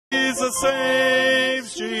Jesus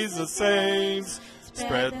saves, Jesus saves.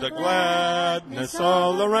 Spread the gladness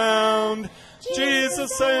all around.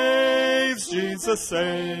 Jesus saves, Jesus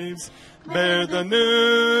saves. Bear the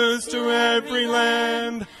news to every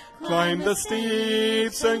land. Climb the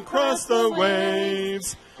steeps and cross the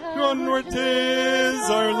waves. Onward 'tis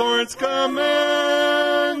our Lord's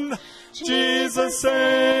command. Jesus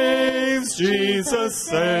saves, Jesus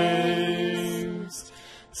saves.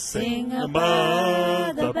 Sing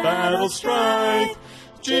above the battle strife.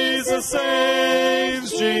 Jesus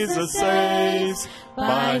saves, Jesus saves.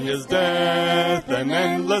 By his death and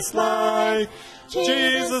endless life.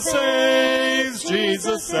 Jesus saves,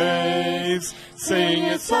 Jesus saves. Sing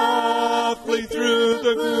it softly through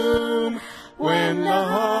the gloom. When the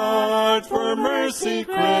heart for mercy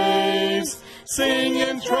craves, sing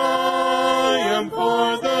in triumph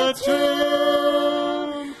for the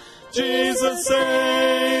tomb. Jesus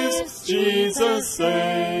saves, Jesus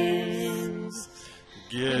saves.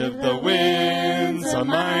 Give the winds a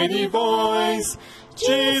mighty voice.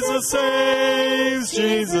 Jesus saves,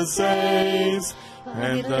 Jesus saves.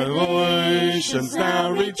 And the oceans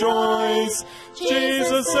now rejoice.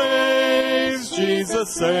 Jesus saves,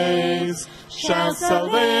 Jesus saves. Shout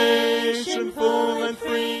salvation full and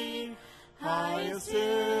free. Highest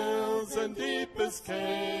hills and deepest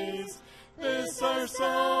caves. This our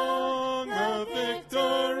song of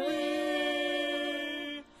victory.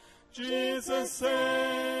 Jesus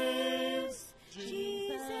saves,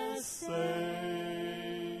 Jesus saves.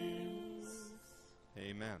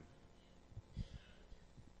 Amen.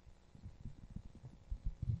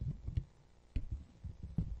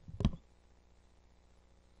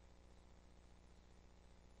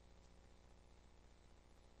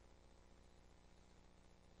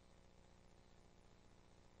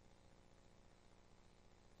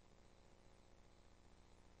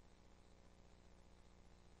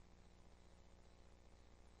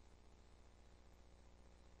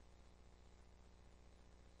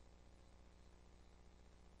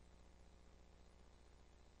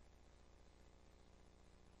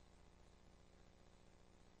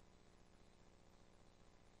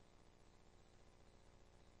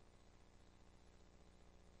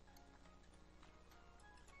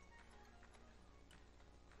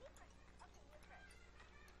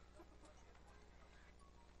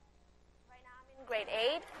 Grade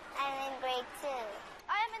 8. I'm in grade 2.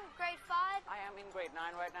 I am in grade 5. I am in grade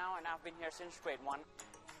 9 right now, and I've been here since grade 1.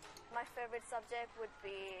 My favorite subject would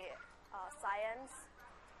be science.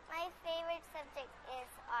 My favorite subject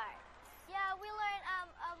is art. Yeah, we learn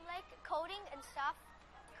like coding and stuff.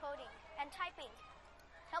 Coding and typing.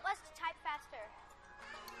 Help us to type faster.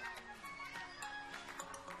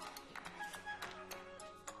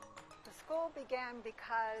 The school began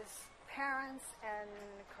because parents in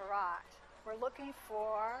Karat were looking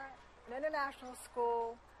for an international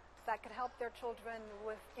school that could help their children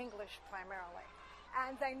with English primarily.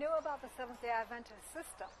 And they knew about the Seventh-day Adventist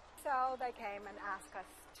system. So they came and asked us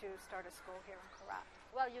to start a school here in Karat.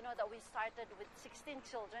 Well, you know that we started with 16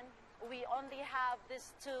 children. We only have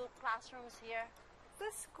these 2 classrooms here.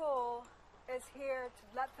 This school is here to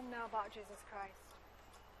let them know about Jesus Christ.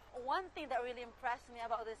 One thing that really impressed me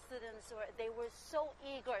about the students were they were so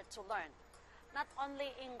eager to learn. Not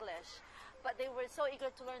only English, but they were so eager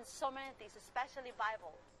to learn so many things, especially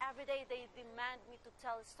Bible. Every day they demand me to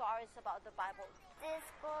tell stories about the Bible. This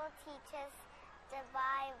school teaches the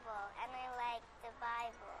Bible, and I like the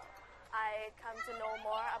Bible. I come to know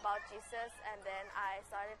more about Jesus, and then I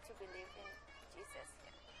started to believe in Jesus.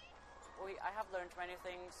 I have learned many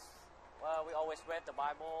things. We always read the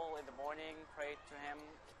Bible in the morning, prayed to him.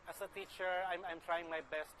 As a teacher, I'm trying my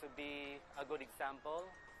best to be a good example.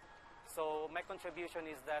 So my contribution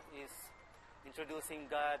is introducing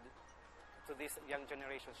God to these young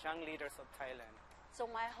generations, young leaders of Thailand. So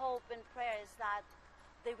my hope and prayer is that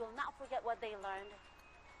they will not forget what they learned,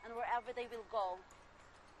 and wherever they will go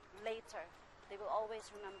later, they will always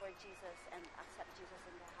remember Jesus and accept Jesus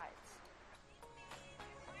in their hearts.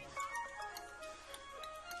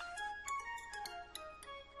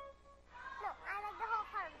 No, I like the whole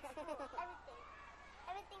part of the school.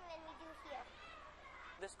 Everything that we do here.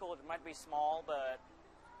 This school might be small, but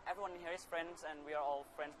everyone here is friends, and we are all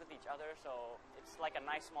friends with each other, so it's like a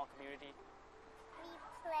nice small community. We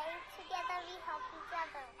play together, we help each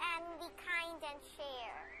other, and be kind and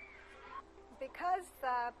share. Because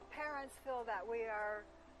the parents feel that we are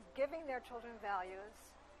giving their children values,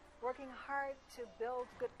 working hard to build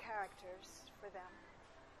good characters for them,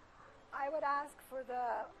 I would ask for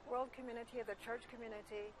the world community, the church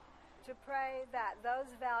community, to pray that those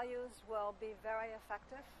values will be very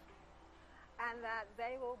effective and that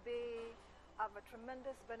they will be of a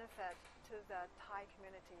tremendous benefit to the Thai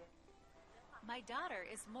community. My daughter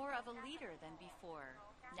is more of a leader than before.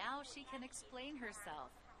 Now she can explain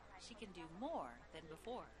herself. She can do more than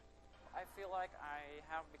before. I feel like I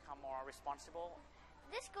have become more responsible.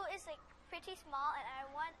 This school is like pretty small, and I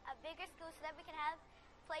want a bigger school so that we can have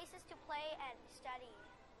places to play and study.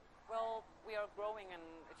 Well, we are growing and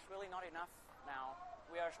it's really not enough now.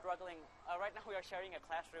 We are struggling. Right now we are sharing a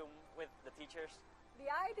classroom with the teachers.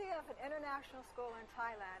 The idea of an international school in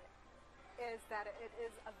Thailand is that it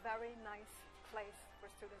is a very nice place for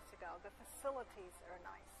students to go. The facilities are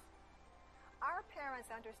nice. Our parents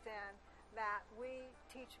understand that we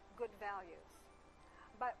teach good values.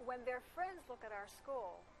 But when their friends look at our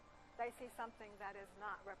school, they see something that is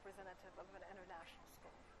not representative of an international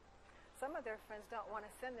school. Some of their friends don't want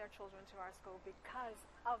to send their children to our school because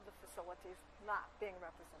of the facilities not being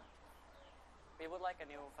representative. We would like a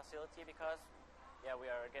new facility because, we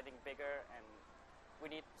are getting bigger and we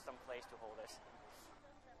need some place to hold us.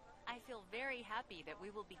 I feel very happy that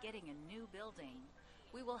we will be getting a new building.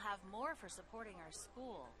 We will have more for supporting our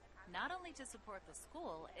school. Not only to support the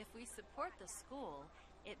school, if we support the school,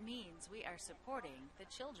 it means we are supporting the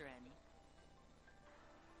children.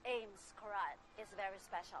 Ames Karat is very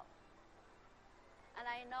special. And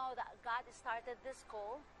I know that God started this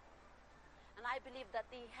school, and I believe that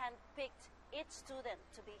He handpicked each student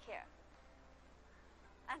to be here.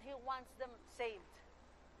 And He wants them saved.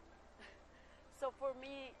 So for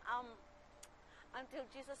me, until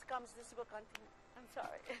Jesus comes, this will continue. I'm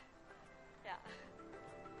sorry. Yeah.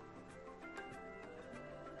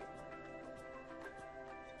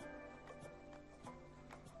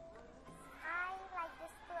 I like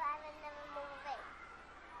this school. I will never move away.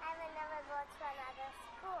 I will never go to another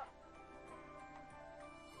school.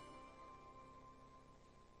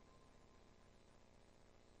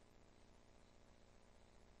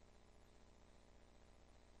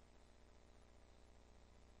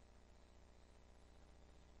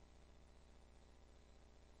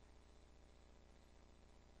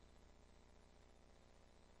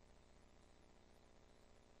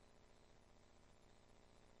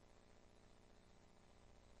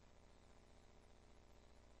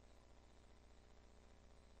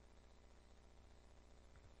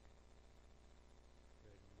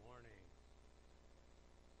 Good morning.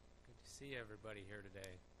 Good to see everybody here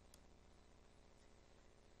today.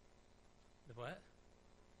 The what?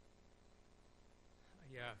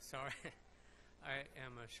 Yeah, sorry. I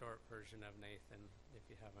am a short version of Nathan, if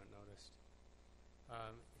you haven't noticed.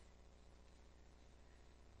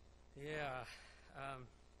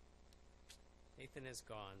 Nathan is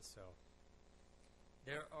gone, so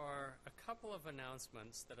there are a couple of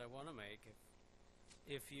announcements that I want to make.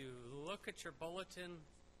 If you look at your bulletin,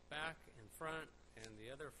 back and front, and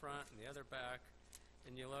the other front and the other back,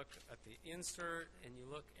 and you look at the insert, and you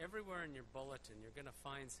look everywhere in your bulletin, you're going to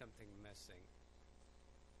find something missing.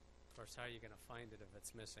 Of course, how are you going to find it if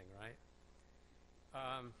it's missing, right?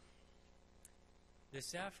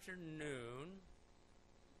 This afternoon,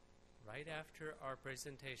 right after our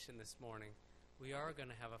presentation this morning, we are going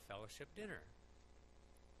to have a fellowship dinner.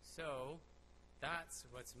 So, that's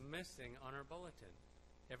what's missing on our bulletin.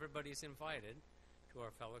 Everybody's invited to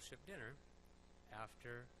our fellowship dinner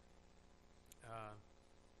after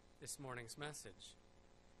this morning's message.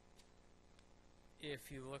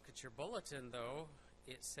 If you look at your bulletin, though,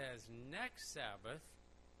 it says next Sabbath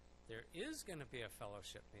there is going to be a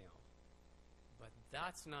fellowship meal. But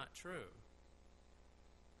that's not true.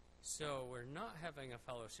 So we're not having a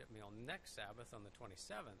fellowship meal next Sabbath on the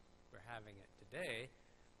 27th. We're having it today,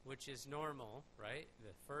 which is normal, right?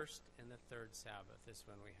 The first and the third Sabbath is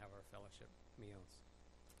when we have our fellowship meals.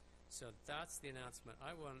 So that's the announcement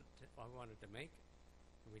I wanted to make.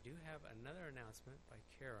 And we do have another announcement by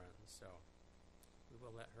Karen, so we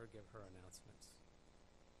will let her give her announcements.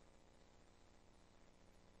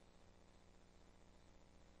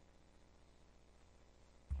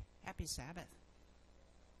 Happy Sabbath.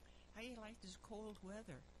 How you like this cold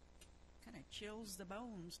weather? Kind of chills the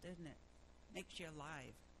bones, doesn't it? Makes you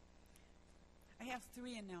alive. I have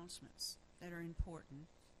 3 announcements that are important.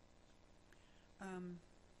 The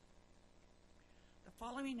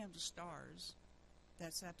Following of the Stars,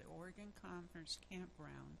 that's at the Oregon Conference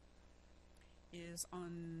Campground,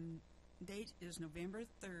 date is November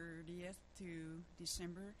 30th to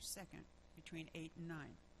December 2nd, between 8 and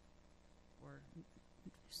 9, or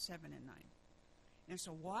 7 and 9. And it's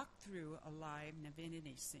a walk-through a live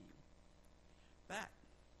divinity scene. But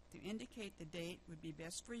to indicate the date would be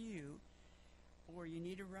best for you, or you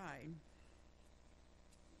need a ride,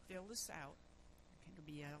 fill this out. Okay, it'll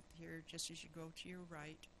be out here just as you go to your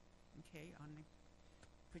right, okay, on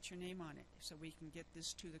the put your name on it so we can get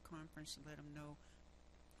this to the conference and let them know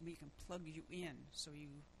we can plug you in so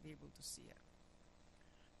you'll be able to see it.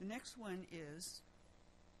 The next one is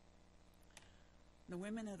the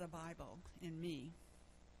Women of the Bible in Me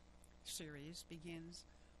series begins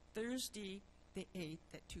Thursday the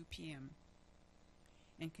 8th at 2 p.m.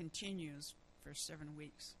 and continues for 7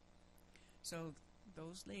 weeks. So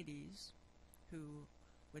those ladies who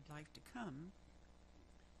would like to come,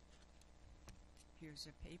 here's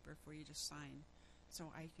a paper for you to sign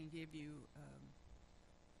so I can give you,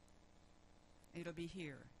 it'll be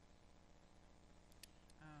here.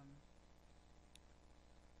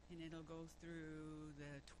 And it'll go through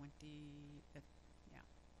the 20,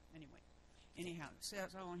 anyway. Anyhow, so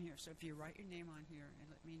that's all on here. So if you write your name on here and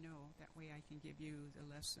let me know, that way I can give you the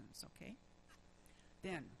lessons, okay?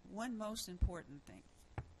 Then, one most important thing.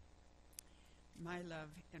 My love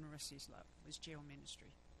and Rusty's love was jail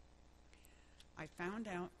ministry. I found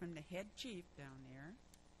out from the head chief down there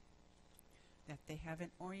that they have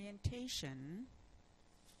an orientation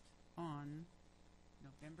on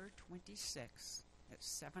November 26th at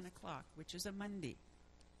 7 o'clock, which is a Monday.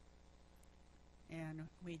 And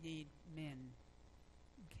we need men,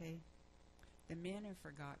 okay? The men are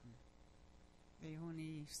forgotten. They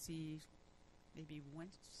only see maybe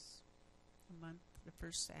once a month, the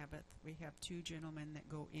first Sabbath. We have 2 gentlemen that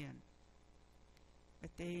go in.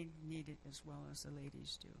 But they need it as well as the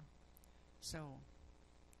ladies do. So,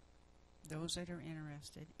 those that are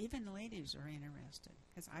interested, even the ladies are interested,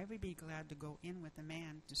 because I would be glad to go in with a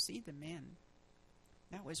man to see the men.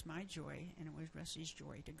 That was my joy, and it was Rusty's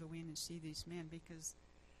joy to go in and see these men because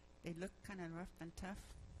they look kind of rough and tough,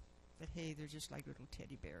 but hey, they're just like little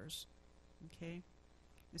teddy bears. Okay?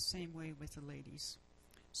 The same way with the ladies.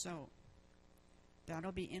 So,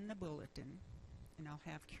 that'll be in the bulletin, and I'll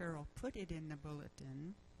have Carol put it in the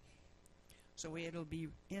bulletin, so it'll be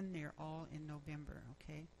in there all in November,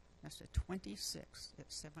 okay? That's the 26th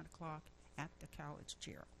at 7 o'clock at the college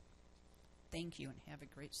chair. Thank you, and have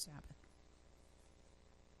a great Sabbath.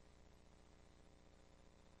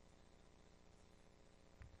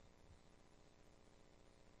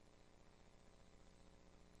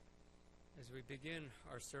 As we begin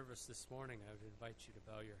our service this morning, I would invite you to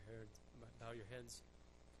bow your heads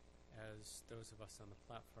as those of us on the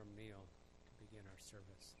platform kneel to begin our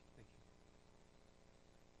service. Thank you.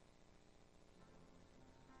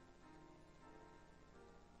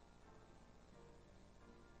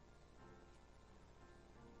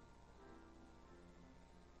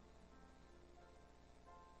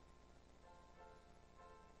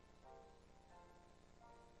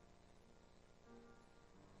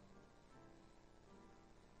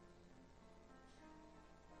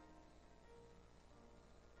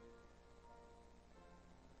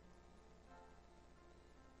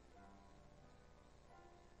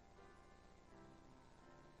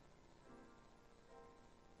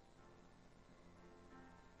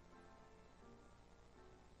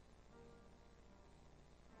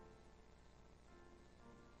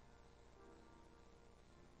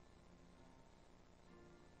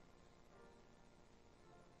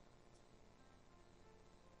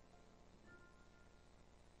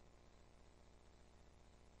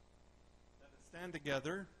 Stand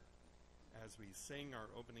together as we sing our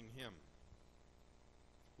opening hymn.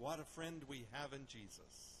 What a friend we have in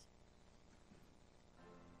Jesus.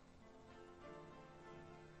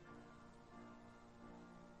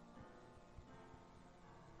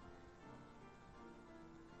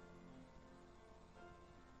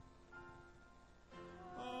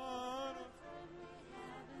 What a friend we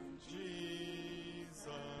have in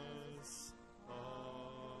Jesus,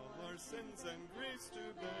 all our sins and griefs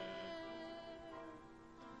to bear.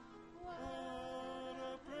 What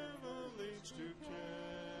a privilege to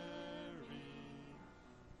carry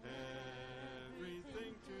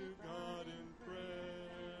everything to God in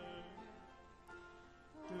prayer.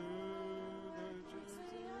 To the just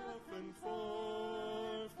we often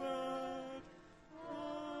forfeit,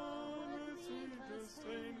 on the sweetest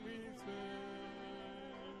stain we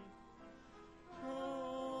bear.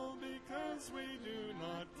 All because we do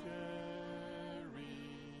not carry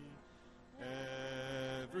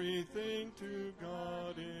everything to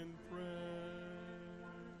God in prayer.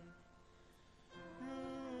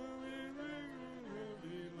 Will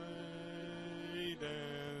be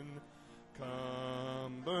laden,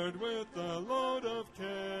 cumbered with the load of care.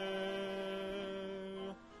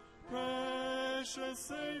 Precious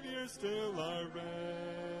Savior, still our refuge.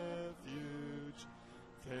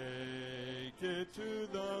 Take it to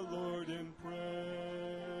the Lord in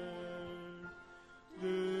prayer.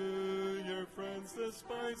 Do your friends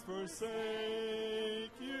despise,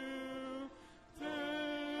 forsake you?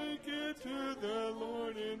 Take to the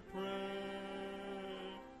Lord in prayer.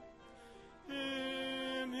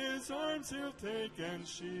 In his arms he'll take and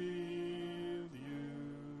shield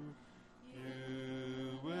you.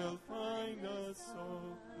 You will find a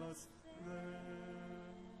solace there.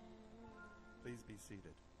 Please be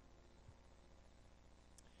seated.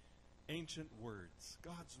 Ancient words,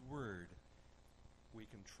 God's word, we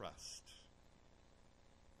can trust.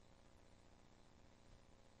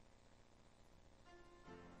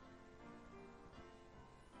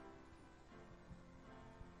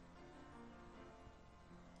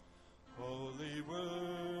 Holy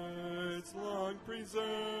words long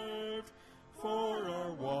preserved for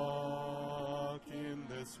our walk in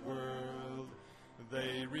this world.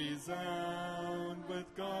 They resound with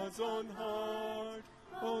God's own heart.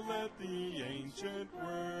 Oh, let the ancient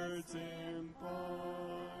words impart.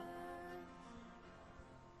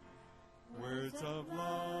 Words of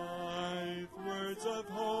life, words of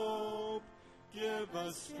hope, give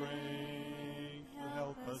us strength,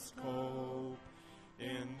 help us cope.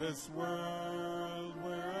 In this world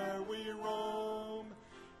where'er we roam,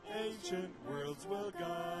 ancient words will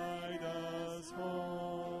guide us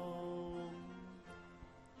home.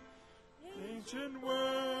 Ancient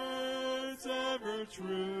words ever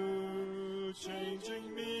true,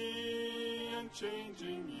 changing me and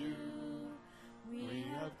changing you. We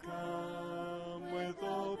have come with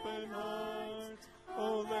open hearts,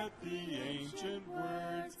 oh let the ancient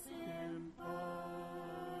words impart.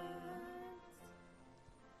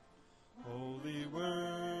 Holy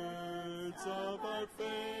words of our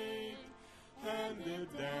faith, handed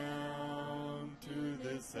down to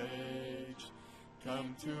this age,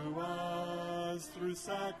 come to us through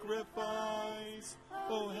sacrifice,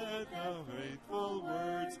 oh head the faithful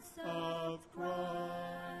words of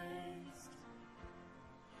Christ.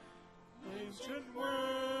 Ancient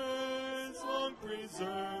words long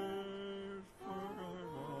preserved for our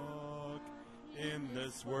walk in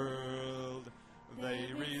this world.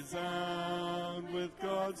 They resound with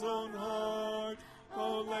God's own heart.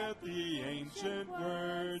 Oh, let the ancient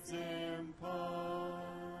words impart.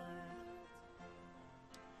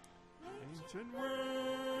 Ancient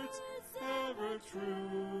words ever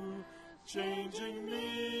true, changing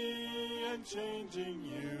me and changing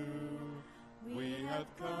you. We have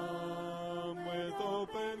come with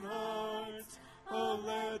open hearts. Oh,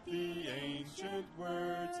 let the ancient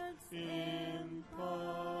words impart.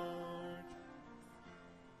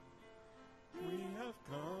 We have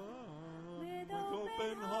come with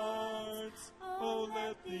open hearts. Oh,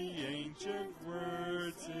 let the ancient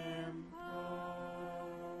words impart.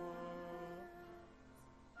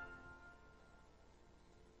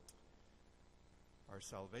 Our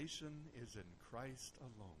salvation is in Christ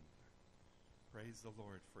alone. Praise the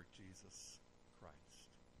Lord for Jesus Christ.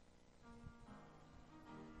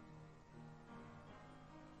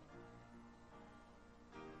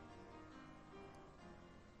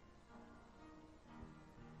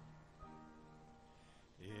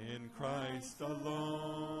 In Christ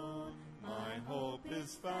alone my hope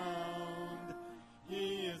is found.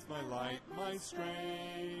 He is my light, my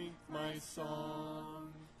strength, my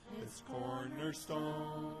song, this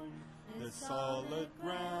cornerstone, this solid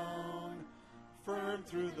ground, firm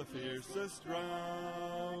through the fiercest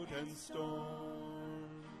drought and storm.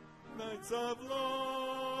 Nights of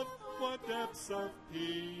love, what depths of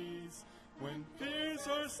peace, when fears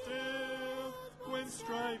are still, when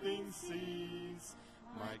striving cease.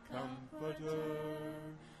 My comforter,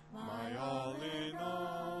 my all in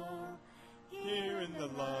all, here in the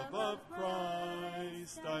love of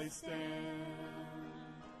Christ I stand.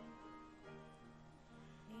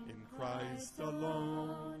 In Christ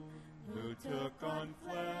alone, who took on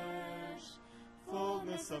flesh,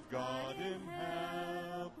 fullness of God in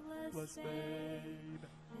helpless babe,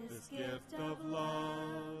 this gift of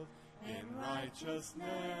love in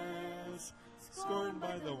righteousness, scorned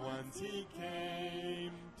by the ones he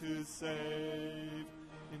came to save.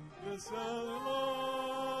 In this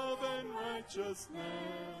love and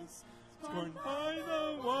righteousness, scorned by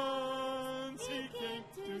the ones he came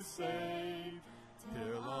to save,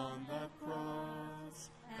 till on that cross,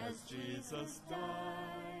 as Jesus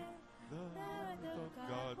died, the wrath of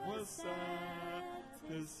God was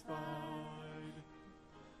satisfied.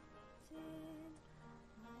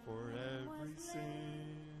 For every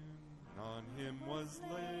sin on him was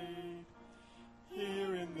laid.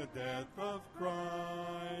 Here in the death of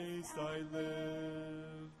Christ I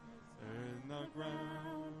live. In the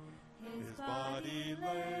ground his body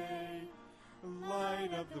lay,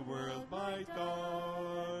 light of the world by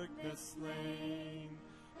darkness slain.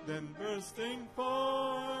 Then bursting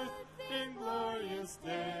forth in glorious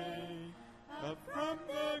day, Up from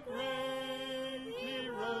the grave he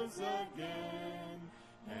rose again,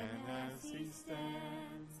 and as he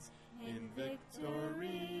stands in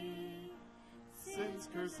victory, sin's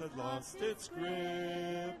curse had lost its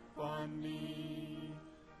grip on me.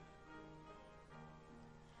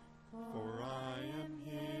 For I am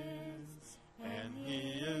his, and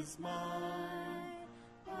he is mine,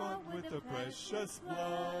 bought with the precious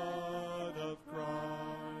blood of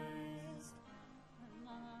Christ.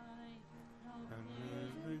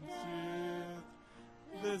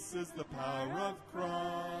 And this is the power of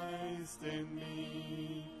Christ in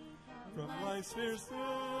me. From life's fierce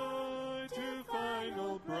night to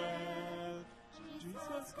final breath,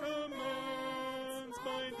 Jesus commands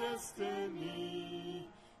my destiny.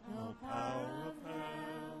 No power of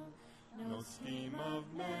hell, no scheme of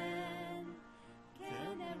man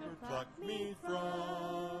can ever pluck me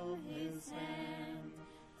from his hand.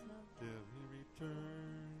 Till he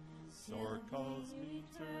returns, or calls me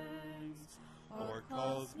turns, or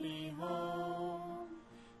calls me home,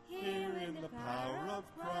 here in the power of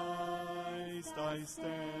Christ I stand.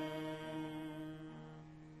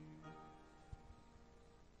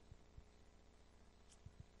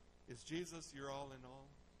 Is Jesus your all in all?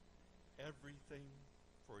 Everything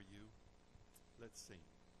for you? Let's sing.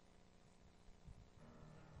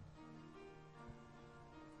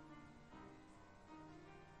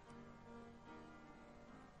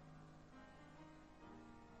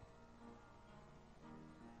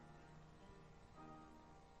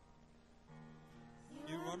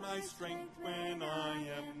 You are my strength when I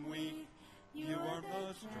am weak. You are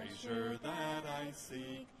the treasure that I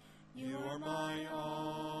seek. You are my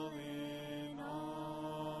all in all.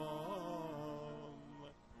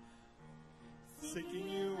 Seeking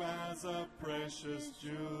you as a precious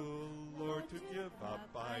jewel, Lord, to give up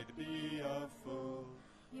I'd be a fool.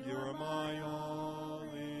 You are my all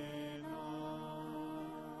in all.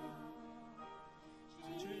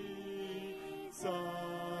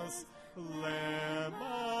 Jesus, Lamb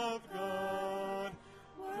of God,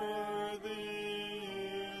 worthy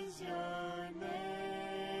is your name.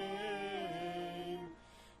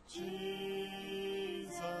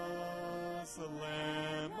 Jesus,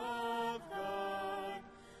 Lamb of God,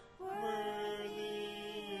 worthy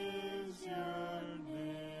is your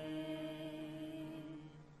name.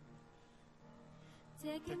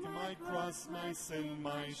 Taking my cross, my sin,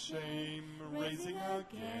 my shame, raising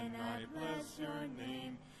again, I bless your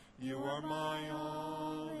name. You are my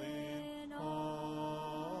all in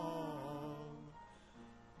all.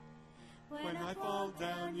 When I fall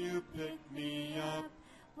down, you pick me up.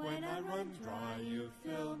 When I run dry, you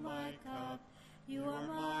fill my cup. You are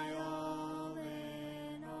my all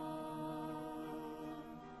in all.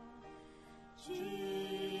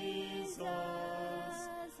 Jesus,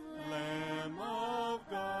 Lamb of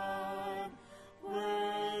God,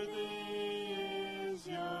 worthy is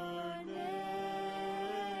your name.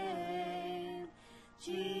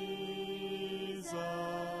 Jesus,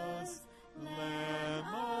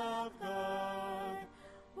 Lamb of God,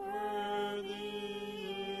 worthy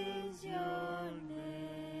is your name.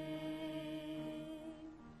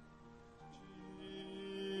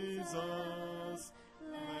 Jesus,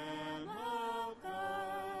 Lamb of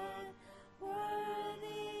God,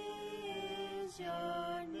 worthy is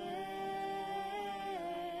your name.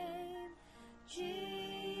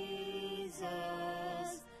 Jesus,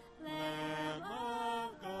 Lamb of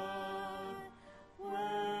God,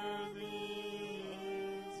 worthy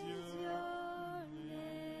is your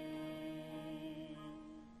name.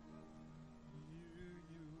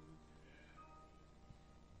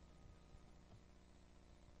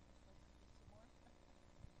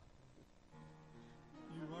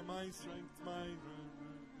 You are my strength, my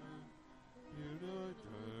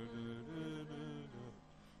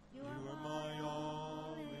you are my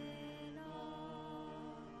all in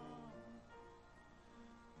all.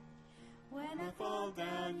 When I fall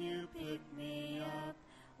down, you pick me up.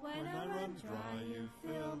 When I run dry, you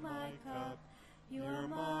fill my cup. You are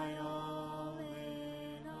my all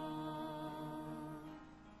in all.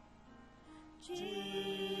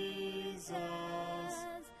 Jesus,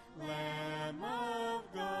 Lamb of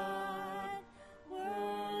God,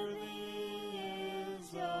 worthy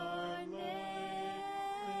is your name.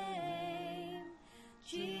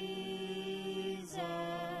 Jesus,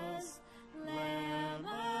 Lamb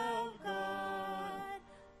of God,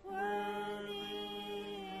 worthy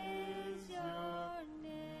is your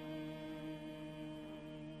name.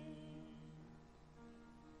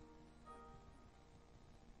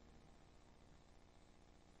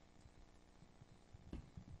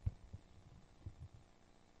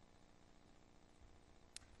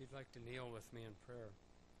 If you'd like to kneel with me in prayer.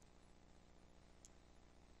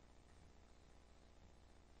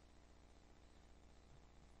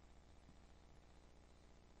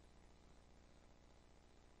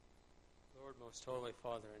 most holy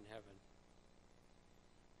Father in heaven,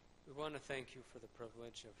 we want to thank you for the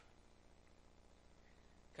privilege of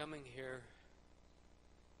coming here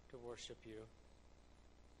to worship you.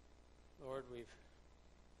 Lord,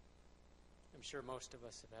 I'm sure most of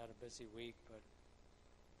us have had a busy week, but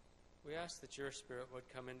we ask that your Spirit would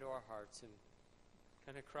come into our hearts and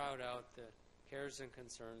kind of crowd out the cares and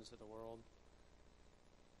concerns of the world.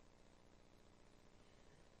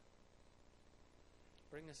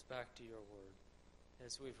 Bring us back to your word.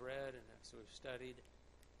 As we've read and as we've studied,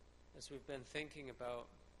 as we've been thinking about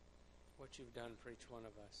what you've done for each one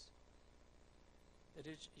of us, that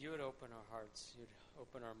you would open our hearts, you'd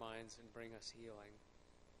open our minds and bring us healing.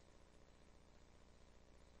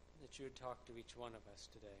 That you would talk to each one of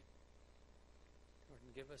us today. Lord,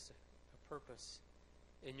 and give us a purpose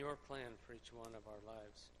in your plan for each one of our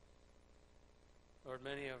lives. Lord,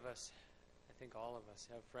 many of us, I think all of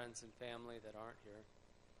us, have friends and family that aren't here.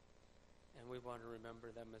 And we want to remember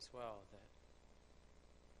them as well. That,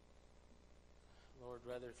 Lord,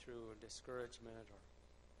 whether through discouragement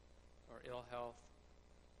or ill health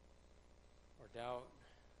or doubt,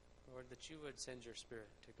 Lord, that you would send your Spirit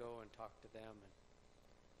to go and talk to them, and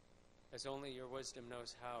as only your wisdom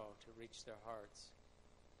knows how to reach their hearts,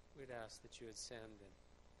 we'd ask that you would send and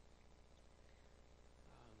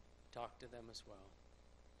talk to them as well.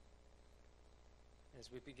 As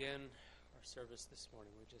we begin our service this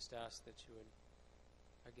morning, we just ask that you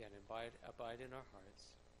would, again, abide in our hearts.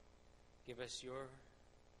 Give us your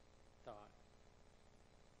thought.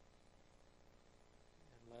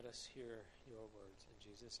 Let us hear your words in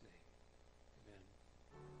Jesus' name. Amen.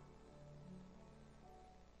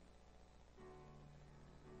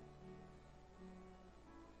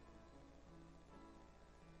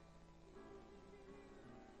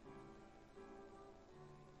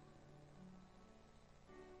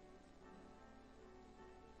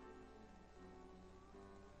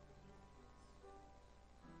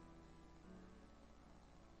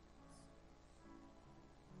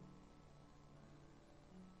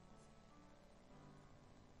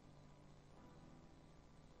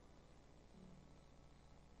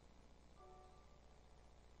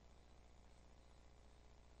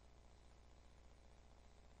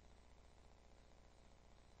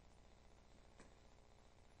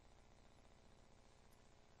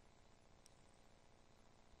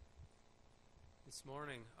 This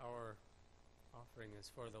morning, our offering is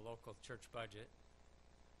for the local church budget.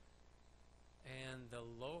 And the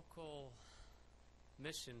local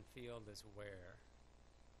mission field is where?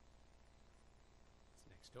 It's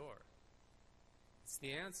next door. It's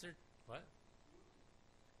the answer. What?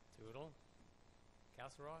 Toodle?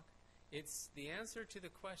 Castle Rock? It's the answer to the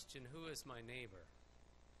question, who is my neighbor?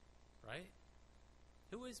 Right?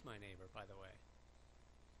 Who is my neighbor, by the way?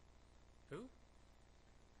 Who?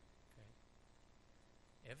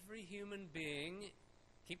 Every human being,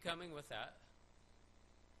 keep coming with that,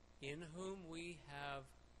 in whom we have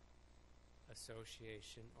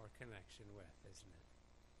association or connection with, isn't it?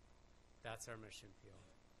 That's our mission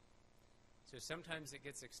field. So sometimes it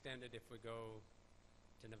gets extended if we go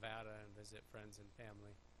to Nevada and visit friends and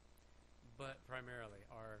family. But primarily,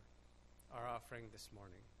 our offering this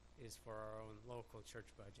morning is for our own local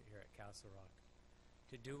church budget here at Castle Rock,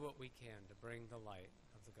 to do what we can to bring the light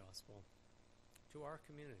of the gospel to our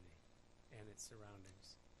community and its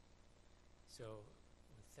surroundings. So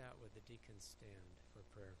with that, would the deacons stand for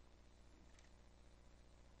prayer?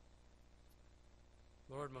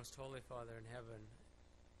 Lord, most holy Father in heaven,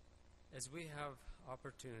 as we have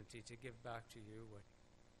opportunity to give back to you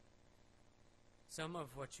some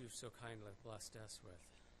of what you've so kindly blessed us with,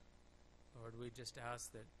 Lord, we just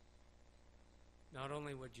ask that not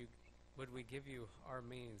only would we give you our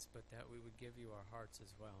means, but that we would give you our hearts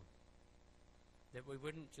as well. That we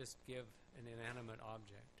wouldn't just give an inanimate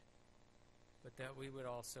object, but that we would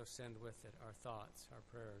also send with it our thoughts, our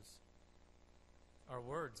prayers, our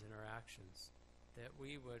words and our actions, that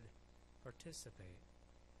we would participate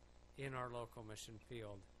in our local mission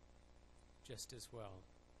field just as well.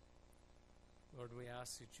 Lord, we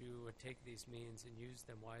ask that you would take these means and use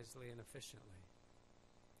them wisely and efficiently,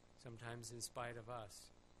 sometimes in spite of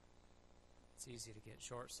us. It's easy to get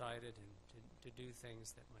short-sighted and to do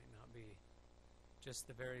things that might not be just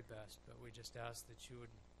the very best, but we just ask that you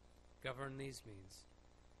would govern these means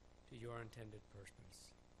to your intended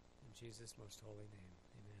purpose. In Jesus' most holy name,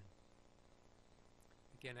 amen.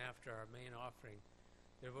 Again, after our main offering,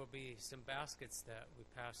 there will be some baskets that we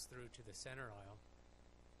pass through to the center aisle,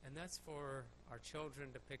 and that's for our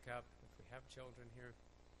children to pick up, if we have children here,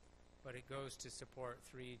 but it goes to support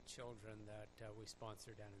 3 children that we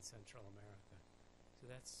sponsor down in Central America. So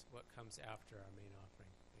that's what comes after our main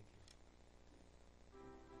offering. Thank you.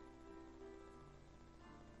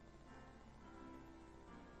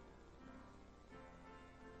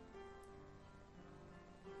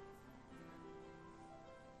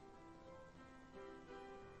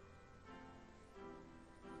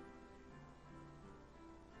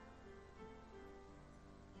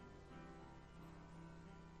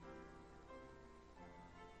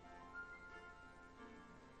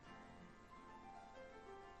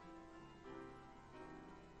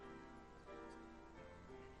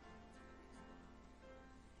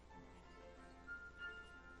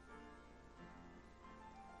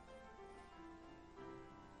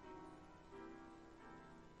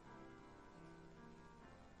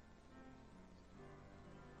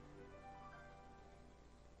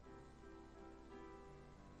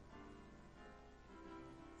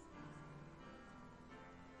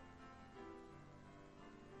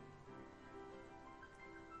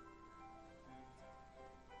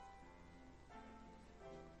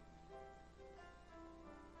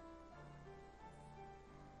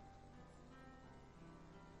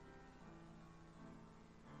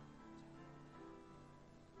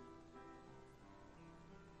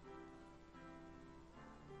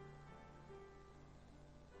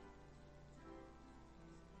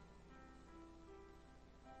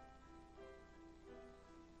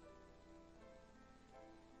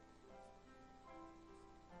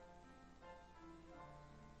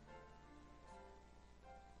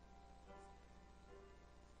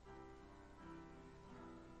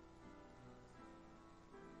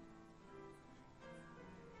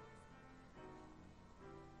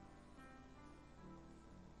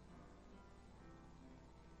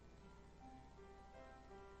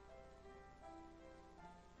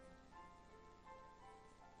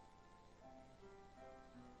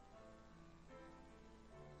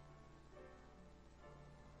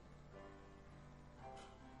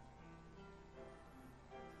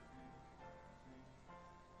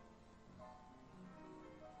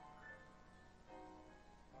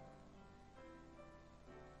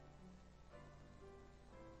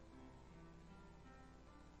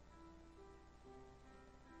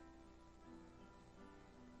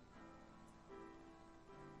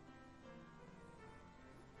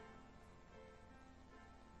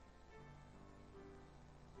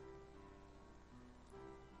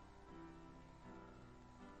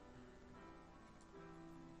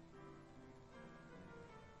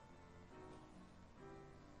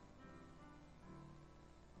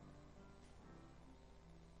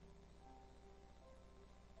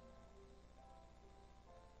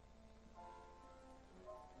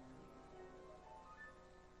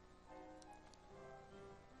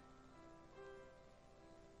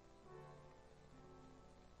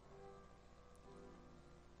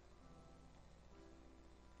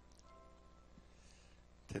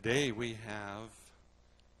 Today we have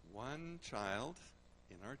one child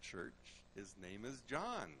in our church. His name is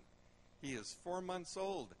John. He is 4 months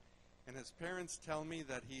old, and his parents tell me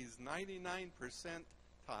that he's 99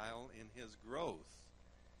 percentile in his growth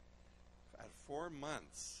at 4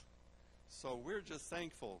 months. So we're just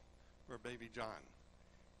thankful for baby John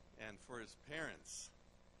and for his parents,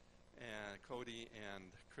 and Cody and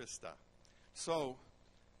Krista. So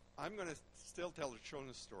I'm going to still tell the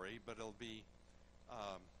children's story, but it'll be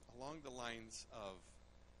along the lines of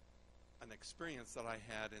an experience that I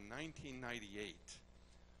had in 1998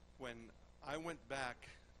 when I went back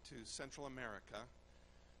to Central America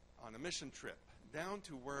on a mission trip down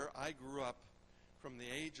to where I grew up from the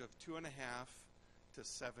age of 2.5 to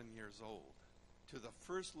 7 years old, to the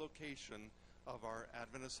first location of our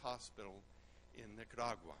Adventist hospital in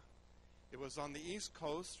Nicaragua. It was on the East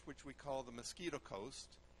Coast, which we call the Mosquito Coast,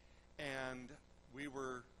 and we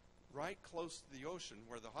were right close to the ocean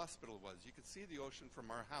where the hospital was. You could see the ocean from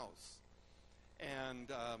our house. And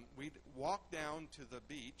we'd walk down to the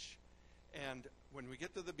beach, and when we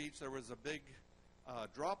get to the beach, there was a big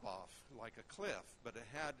drop-off, like a cliff, but it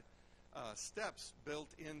had steps built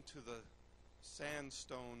into the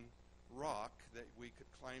sandstone rock that we could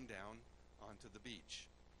climb down onto the beach.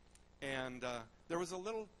 And there was a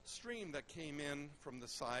little stream that came in from the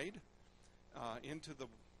side into the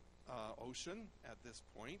ocean at this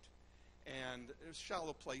point, and there's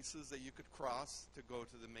shallow places that you could cross to go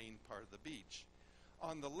to the main part of the beach.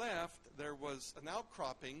 On the left, there was an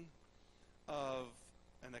outcropping of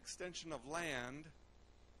an extension of land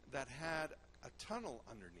that had a tunnel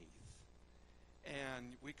underneath.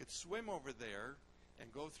 And we could swim over there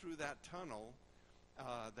and go through that tunnel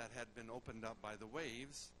that had been opened up by the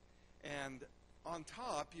waves. And on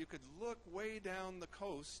top, you could look way down the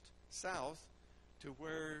coast south to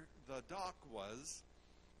where the dock was,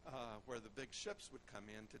 where the big ships would come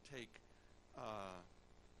in to take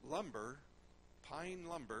lumber, pine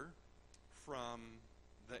lumber, from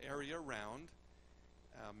the area around.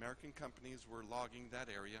 American companies were logging that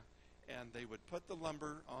area, and they would put the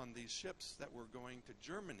lumber on these ships that were going to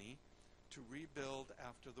Germany to rebuild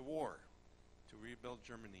after the war, to rebuild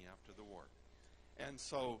Germany after the war. And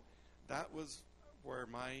so that was where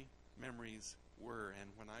my memories were. And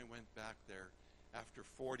when I went back there after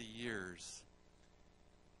 40 years,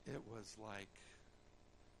 it was like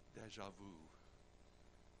deja vu.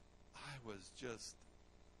 I was just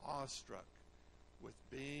awestruck with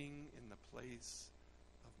being in the place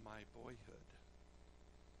of my boyhood.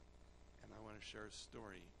 And I want to share a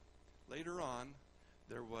story. Later on,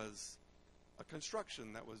 there was a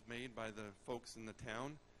construction that was made by the folks in the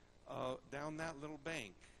town down that little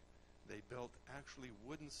bank. They built actually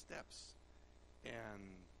wooden steps and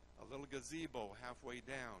a little gazebo halfway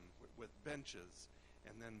down with benches,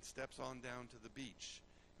 and then steps on down to the beach.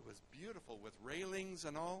 It was beautiful with railings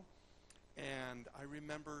and all. And I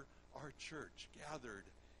remember our church gathered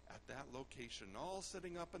at that location, all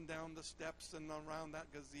sitting up and down the steps and around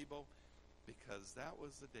that gazebo, because that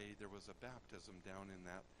was the day there was a baptism down in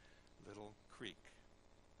that little creek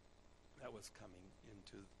that was coming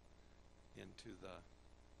into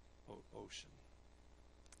the ocean.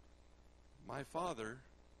 My father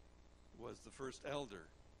was the first elder,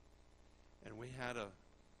 and we had a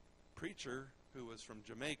preacher who was from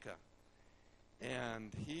Jamaica,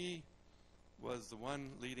 and he was the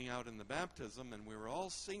one leading out in the baptism, and we were all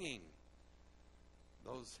singing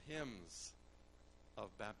those hymns of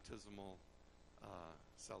baptismal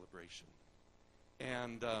celebration.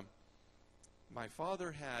 And my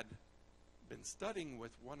father had been studying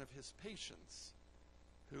with one of his patients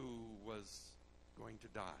who was going to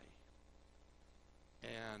die.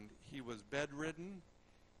 And he was bedridden.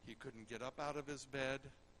 He couldn't get up out of his bed,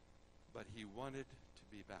 but he wanted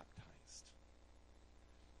to be baptized.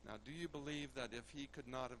 Now, do you believe that if he could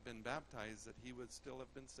not have been baptized, that he would still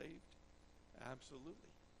have been saved? Absolutely.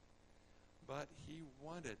 But he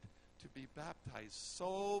wanted to be baptized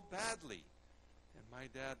so badly. And my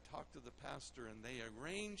dad talked to the pastor, and they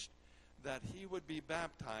arranged that he would be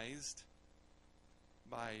baptized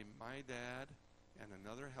by my dad and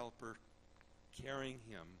another helper carrying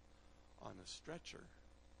him on a stretcher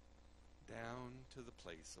down to the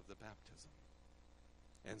place of the baptism.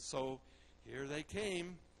 And so here they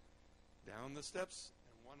came down the steps,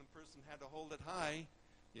 and one person had to hold it high,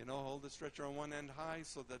 hold the stretcher on one end high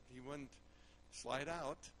so that he wouldn't slide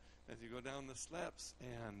out as you go down the steps.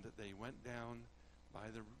 And they went down by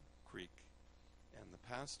the creek, and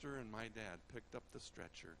the pastor and my dad picked up the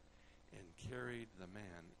stretcher and carried the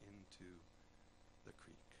man into the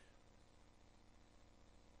creek.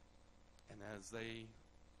 And as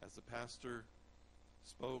the pastor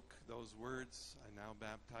spoke those words, I now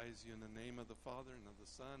baptize you in the name of the Father and of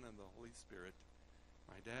the Son and the Holy Spirit.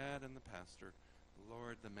 My dad and the pastor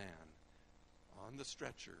lowered the man on the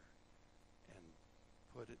stretcher and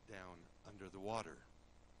put it down under the water.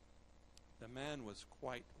 The man was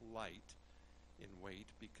quite light in weight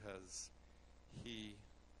because he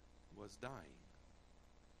was dying.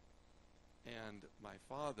 And my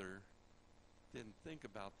father didn't think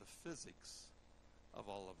about the physics of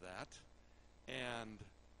all of that and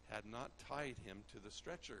had not tied him to the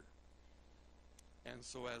stretcher. And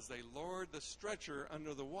so as they lowered the stretcher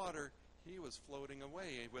under the water, he was floating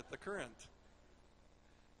away with the current.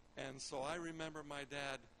 And so I remember my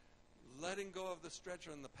dad letting go of the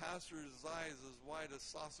stretcher, and the pastor's eyes as wide as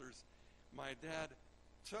saucers. My dad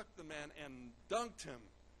took the man and dunked him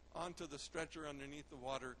onto the stretcher underneath the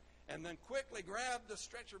water, and then quickly grabbed the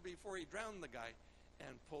stretcher before he drowned the guy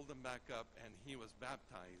and pulled him back up, and he was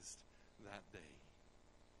baptized that day.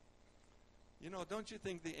 You know, don't you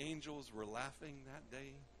think the angels were laughing that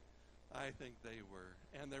day? I think they were.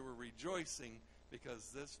 And they were rejoicing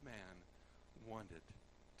because this man wanted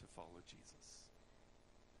to follow Jesus.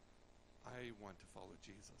 I want to follow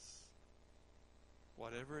Jesus.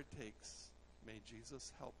 Whatever it takes, may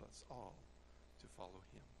Jesus help us all to follow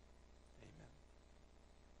him. Amen.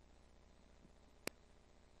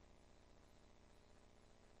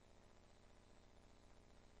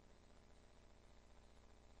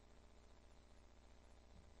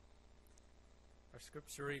 Our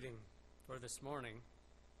scripture reading for this morning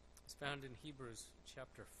is found in Hebrews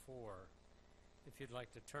chapter 4. If you'd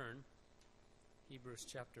like to turn, Hebrews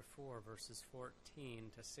chapter 4, verses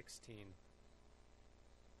 14 to 16.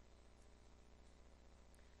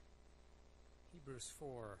 Hebrews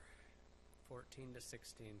 4, 14 to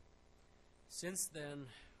 16. Since then,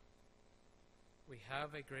 we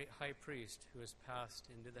have a great high priest who has passed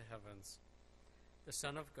into the heavens, the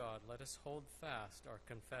Son of God. Let us hold fast our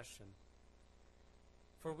confession.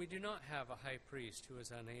 For we do not have a high priest who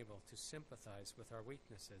is unable to sympathize with our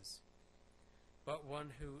weaknesses, but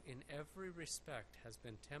one who in every respect has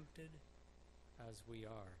been tempted as we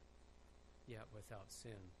are, yet without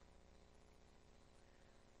sin.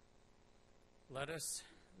 Let us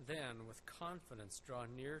then with confidence draw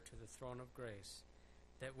near to the throne of grace,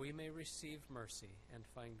 that we may receive mercy and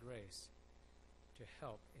find grace to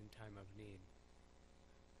help in time of need.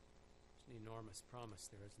 There's an enormous promise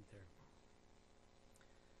there, isn't there?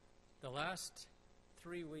 The last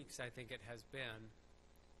 3 weeks, I think it has been,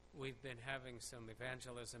 we've been having some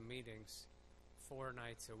evangelism meetings 4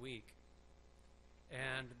 nights a week.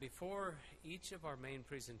 And before each of our main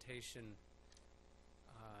presentations,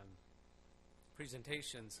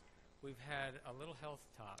 we've had a little health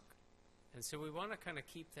talk. And so we want to kind of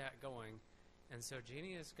keep that going. And so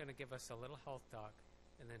Jeannie is going to give us a little health talk,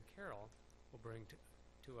 and then Carol will bring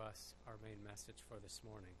to us our main message for this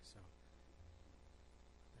morning. So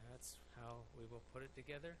that's how we will put it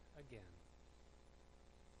together again.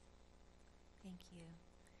 Thank you.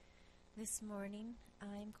 This morning,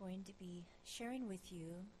 I'm going to be sharing with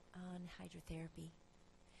you on hydrotherapy.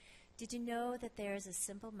 Did you know that there is a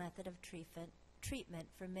simple method of treatment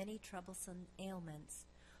for many troublesome ailments,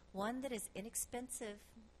 one that is inexpensive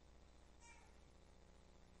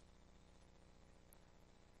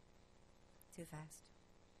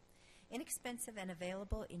and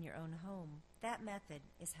available in your own home? That method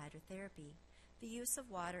is hydrotherapy, the use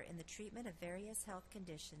of water in the treatment of various health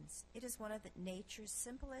conditions. It is one of nature's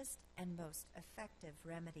simplest and most effective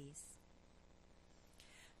remedies.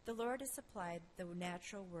 The Lord has supplied the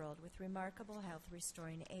natural world with remarkable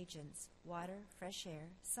health-restoring agents: water, fresh air,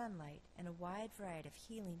 sunlight, and a wide variety of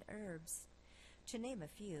healing herbs. To name a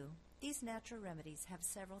few, these natural remedies have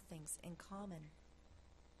several things in common.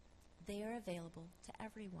 They are available to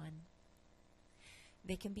everyone.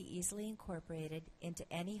 They can be easily incorporated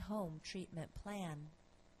into any home treatment plan.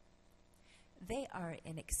 They are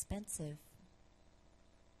inexpensive,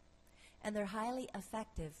 and they're highly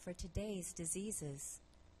effective for today's diseases.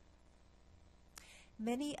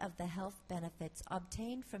 Many of the health benefits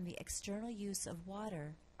obtained from the external use of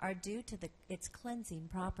water are due to its cleansing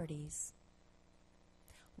properties.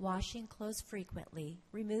 Washing clothes frequently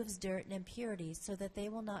removes dirt and impurities so that they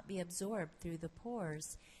will not be absorbed through the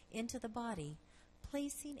pores into the body,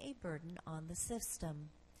 placing a burden on the system.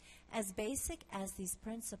 As basic as these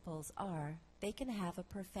principles are, they can have a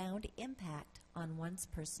profound impact on one's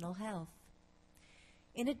personal health.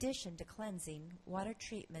 In addition to cleansing, water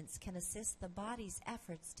treatments can assist the body's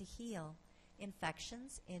efforts to heal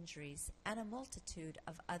infections, injuries, and a multitude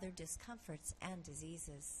of other discomforts and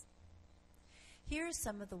diseases. Here are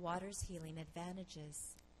some of the water's healing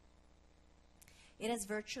advantages. It has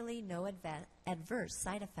virtually no adverse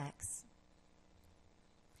side effects.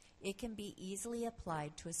 It can be easily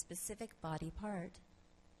applied to a specific body part.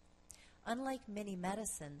 Unlike many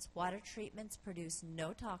medicines, water treatments produce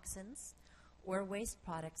no toxins or waste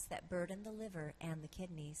products that burden the liver and the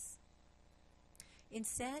kidneys.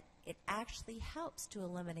 Instead, it actually helps to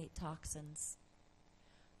eliminate toxins.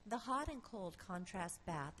 The hot and cold contrast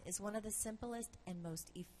bath is one of the simplest and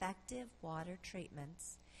most effective water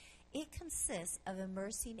treatments. It consists of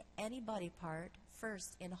immersing any body part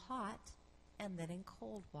first in hot and then in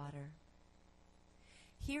cold water.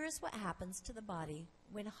 Here is what happens to the body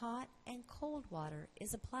when hot and cold water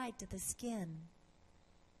is applied to the skin.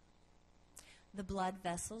 The blood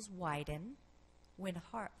vessels widen when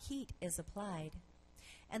heat is applied,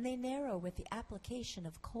 and they narrow with the application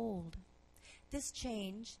of cold. This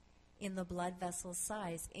change in the blood vessel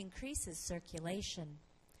size increases circulation.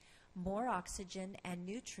 More oxygen and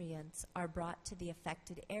nutrients are brought to the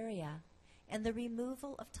affected area, and the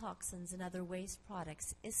removal of toxins and other waste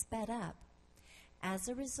products is sped up. As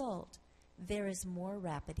a result, there is more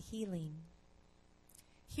rapid healing.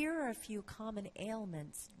 Here are a few common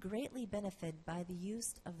ailments greatly benefited by the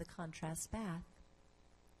use of the contrast bath.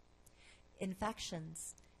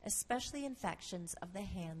 Infections, especially infections of the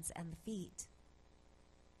hands and the feet.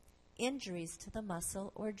 Injuries to the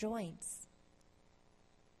muscle or joints.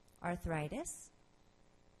 Arthritis,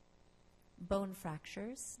 bone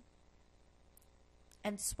fractures,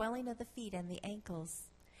 and swelling of the feet and the ankles.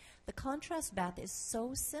 The contrast bath is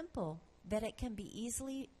so simple that it can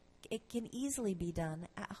easily be done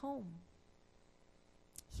at home.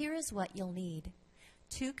 Here is what you'll need: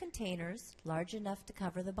 2 containers large enough to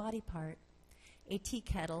cover the body part, a tea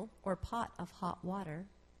kettle or pot of hot water,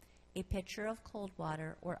 a pitcher of cold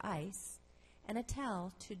water or ice, and a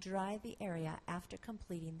towel to dry the area after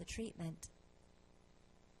completing the treatment.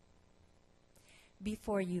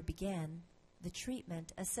 Before you begin the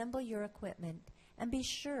treatment, assemble your equipment and be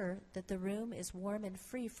sure that the room is warm and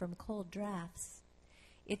free from cold drafts.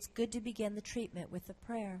 It's good to begin the treatment with a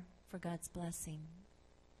prayer for God's blessing.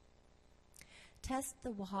 Test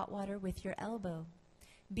the hot water with your elbow.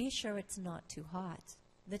 Be sure it's not too hot.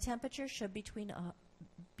 The temperature should be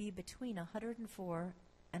between 104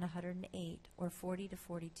 and 108, or 40 to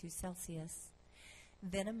 42 Celsius.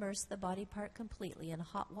 Then immerse the body part completely in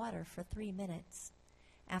hot water for 3 minutes.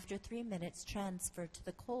 After 3 minutes, transfer to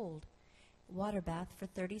the cold water bath for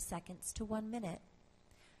 30 seconds to 1 minute.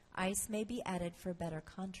 Ice may be added for better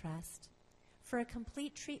contrast. For a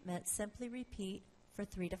complete treatment, simply repeat for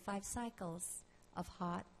 3 to 5 cycles of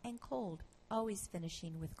hot and cold, always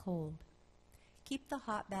finishing with cold. Keep the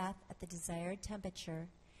hot bath at the desired temperature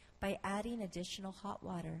by adding additional hot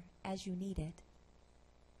water as you need it.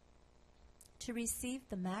 To receive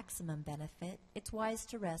the maximum benefit, it's wise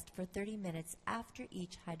to rest for 30 minutes after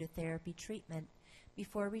each hydrotherapy treatment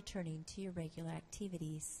before returning to your regular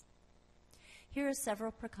activities. Here are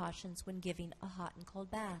several precautions when giving a hot and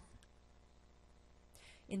cold bath.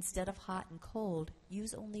 Instead of hot and cold,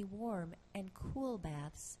 use only warm and cool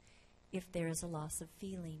baths if there is a loss of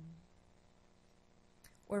feeling,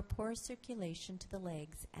 or poor circulation to the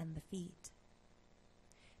legs and the feet.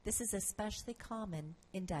 This is especially common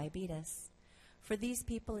in diabetes. For these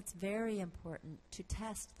people, it's very important to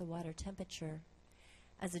test the water temperature.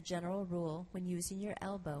 As a general rule, when using your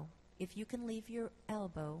elbow, if you can leave your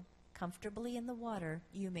elbow comfortably in the water,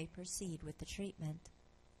 you may proceed with the treatment.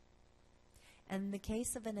 And in the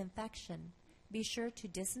case of an infection, be sure to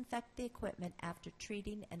disinfect the equipment after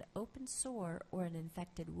treating an open sore or an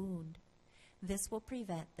infected wound. This will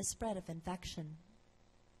prevent the spread of infection.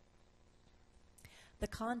 The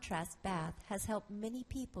contrast bath has helped many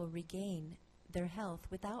people regain their health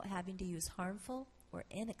without having to use harmful or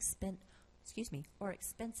expensive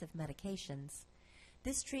medications.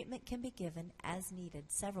 This treatment can be given as needed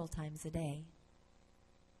several times a day.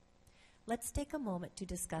 Let's take a moment to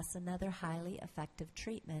discuss another highly effective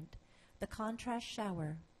treatment, the contrast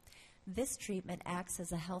shower. This treatment acts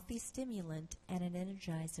as a healthy stimulant and an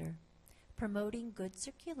energizer, promoting good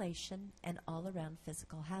circulation and all-around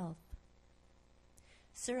physical health.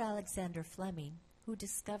 Sir Alexander Fleming, who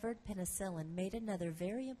discovered penicillin, made another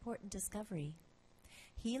very important discovery.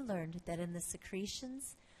 He learned that in the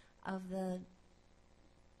secretions of the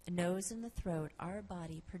nose and the throat, our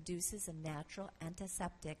body produces a natural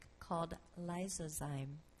antiseptic called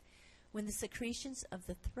lysozyme. When the secretions of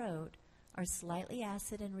the throat are slightly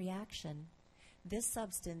acid in reaction, this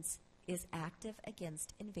substance is active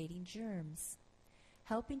against invading germs,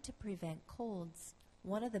 helping to prevent colds.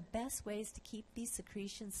 One of the best ways to keep these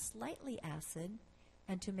secretions slightly acid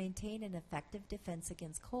and to maintain an effective defense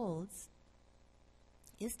against colds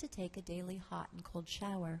is to take a daily hot and cold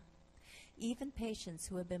shower. Even patients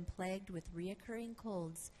who have been plagued with reoccurring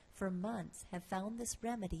colds for months have found this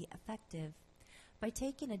remedy effective. By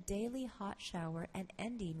taking a daily hot shower and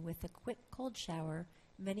ending with a quick cold shower,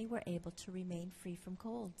 many were able to remain free from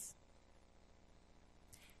colds.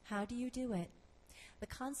 How do you do it? The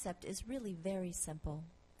concept is really very simple.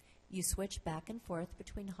 You switch back and forth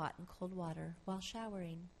between hot and cold water while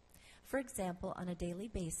showering. For example, on a daily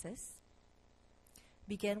basis,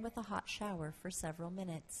 begin with a hot shower for several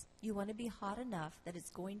minutes. You want to be hot enough that it's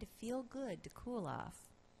going to feel good to cool off.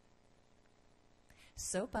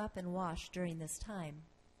 Soap up and wash during this time.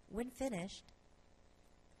 When finished,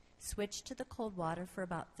 switch to the cold water for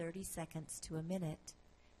about 30 seconds to a minute,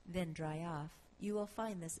 then dry off. You will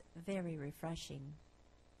find this very refreshing.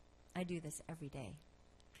 I do this every day.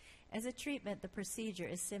 As a treatment, the procedure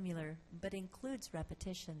is similar, but includes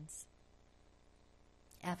repetitions.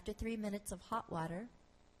 After 3 minutes of hot water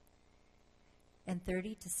and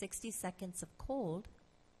 30 to 60 seconds of cold,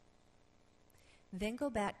 then go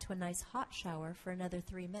back to a nice hot shower for another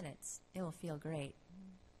 3 minutes. It will feel great.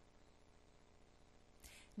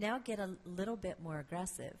 Now get a little bit more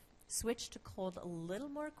aggressive. Switch to cold a little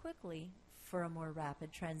more quickly for a more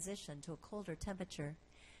rapid transition to a colder temperature.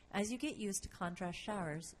 As you get used to contrast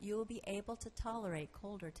showers, you will be able to tolerate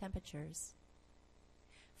colder temperatures.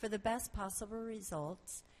 For the best possible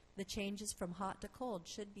results, the changes from hot to cold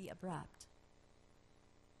should be abrupt.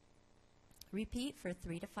 Repeat for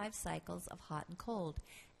 3 to 5 cycles of hot and cold,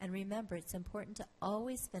 and remember it's important to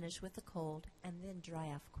always finish with the cold and then dry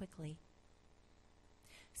off quickly.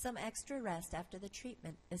 Some extra rest after the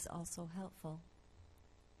treatment is also helpful.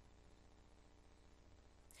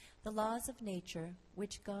 The laws of nature,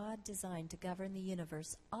 which God designed to govern the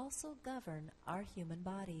universe, also govern our human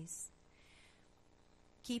bodies.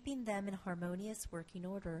 Keeping them in harmonious working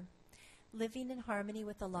order, living in harmony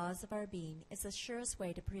with the laws of our being, is the surest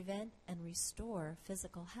way to prevent and restore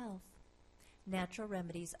physical health. Natural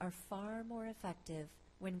remedies are far more effective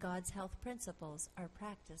when God's health principles are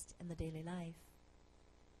practiced in the daily life.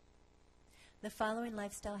 The following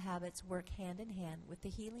lifestyle habits work hand in hand with the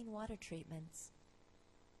healing water treatments: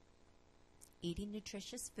 eating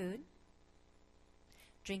nutritious food,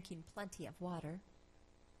 drinking plenty of water,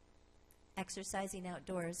 exercising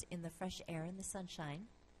outdoors in the fresh air and the sunshine,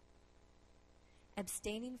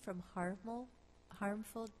 abstaining from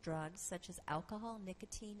harmful drugs such as alcohol,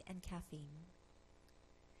 nicotine, and caffeine,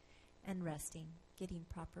 and resting, getting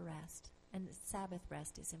proper rest. And Sabbath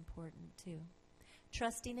rest is important too.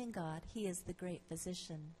 Trusting in God, He is the great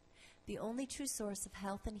physician. The only true source of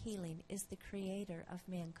health and healing is the Creator of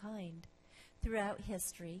mankind. Throughout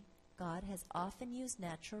history, God has often used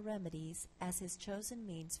natural remedies as His chosen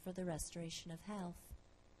means for the restoration of health.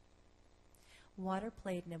 Water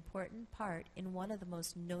played an important part in one of the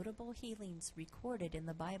most notable healings recorded in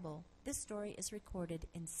the Bible. This story is recorded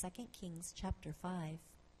in 2 Kings chapter 5.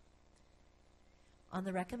 On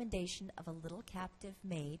the recommendation of a little captive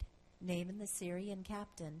maid, Naaman the Syrian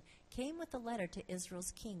captain came with a letter to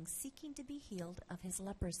Israel's king seeking to be healed of his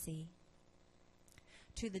leprosy.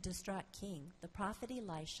 To the distraught king, the prophet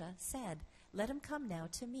Elisha said, "Let him come now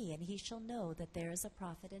to me, and he shall know that there is a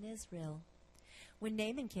prophet in Israel." When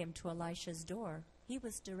Naaman came to Elisha's door, he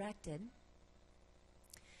was directed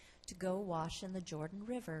to go wash in the Jordan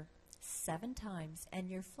River 7 times, and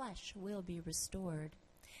your flesh will be restored.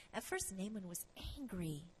 At first, Naaman was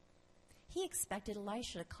angry. He expected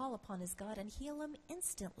Elisha to call upon his God and heal him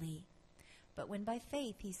instantly. But when by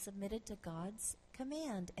faith he submitted to God's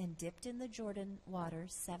command and dipped in the Jordan water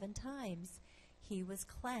 7 times, he was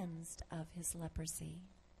cleansed of his leprosy.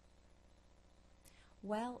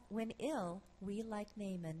 Well, when ill, we, like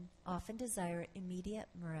Naaman, often desire immediate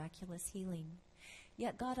miraculous healing.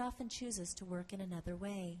 Yet God often chooses to work in another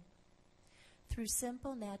way. Through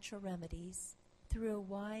simple natural remedies, through a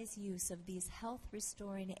wise use of these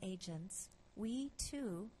health-restoring agents, we,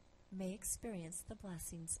 too, may experience the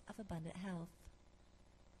blessings of abundant health.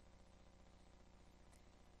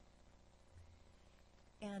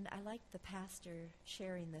 And I like the pastor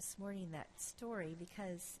sharing this morning that story,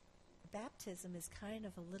 because baptism is kind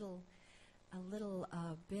of a little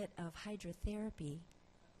bit of hydrotherapy,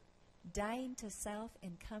 dying to self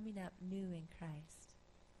and coming up new in Christ.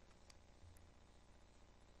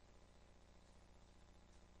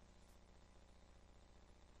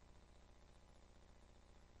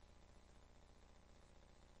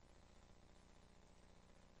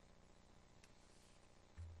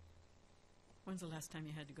 When's the last time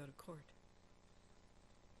you had to go to court?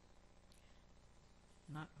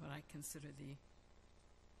 Not what I consider the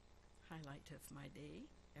highlight of my day,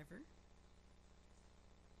 ever.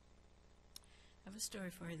 have a story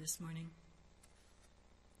for you this morning.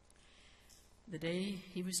 The day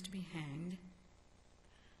he was to be hanged,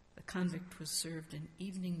 the convict was served an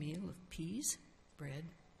evening meal of peas, bread,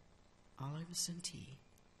 olives, and tea.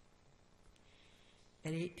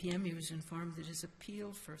 At 8 p.m., he was informed that his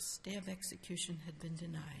appeal for a stay of execution had been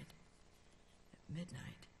denied. At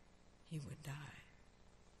midnight, he would die.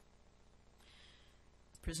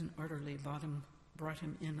 The prison orderly brought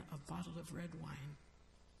him in a bottle of red wine.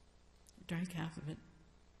 He drank half of it.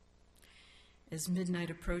 As midnight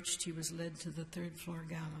approached, he was led to the third-floor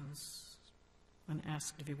gallows. When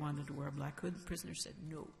asked if he wanted to wear a black hood, the prisoner said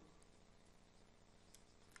no.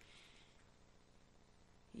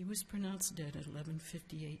 He was pronounced dead at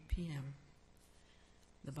 11:58 p.m.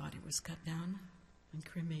 The body was cut down and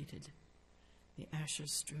cremated, the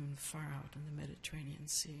ashes strewn far out in the Mediterranean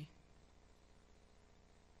Sea.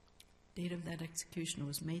 The date of that execution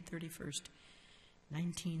was May 31st,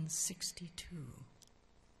 1962.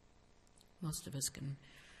 Most of us can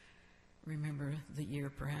remember the year,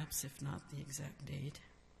 perhaps, if not the exact date.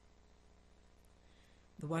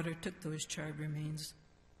 The water took those charred remains,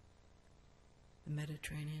 the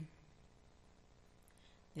Mediterranean.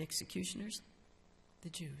 The executioners, the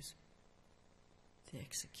Jews. They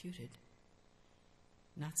executed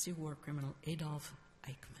Nazi war criminal Adolf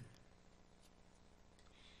Eichmann.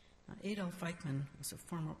 Now, Adolf Eichmann was a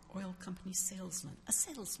former oil company salesman, a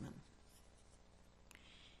salesman.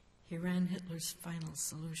 He ran Hitler's final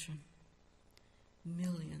solution.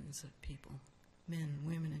 Millions of people, men,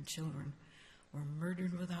 women, and children, were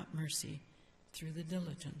murdered without mercy through the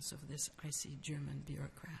diligence of this icy German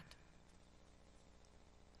bureaucrat.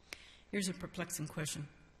 Here's a perplexing question.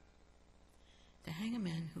 To hang a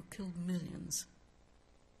man who killed millions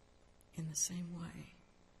in the same way,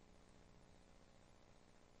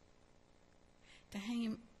 to hang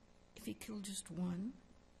him if he killed just one,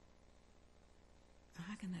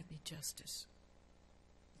 how can that be justice?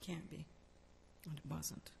 It can't be, and it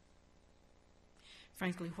wasn't.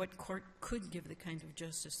 Frankly, what court could give the kind of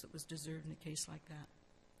justice that was deserved in a case like that?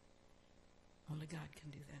 Only God can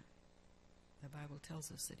do that. The Bible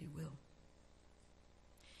tells us that He will.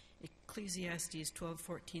 Ecclesiastes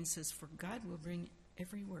 12:14 says, "For God will bring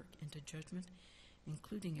every work into judgment,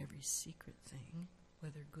 including every secret thing,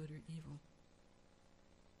 whether good or evil."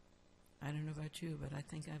 I don't know about you, but I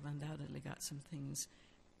think I've undoubtedly got some things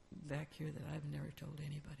back here that I've never told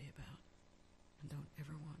anybody about and don't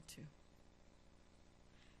ever want to.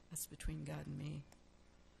 That's between God and me.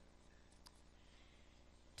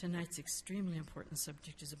 Tonight's extremely important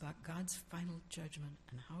subject is about God's final judgment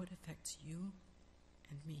and how it affects you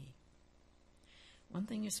and me. One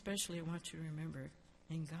thing especially I want you to remember,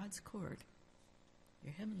 in God's court,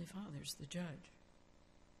 your Heavenly Father is the judge.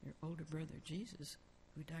 Your older brother, Jesus,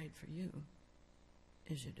 who died for you,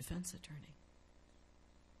 is your defense attorney.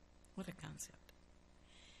 What a concept.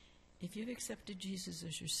 If you've accepted Jesus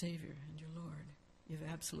as your Savior and your Lord, you have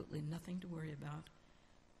absolutely nothing to worry about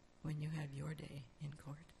when you have your day in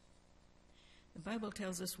court. The Bible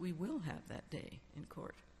tells us we will have that day in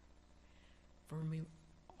court. For we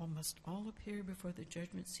must all appear before the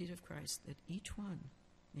judgment seat of Christ, that each one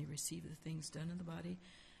may receive the things done in the body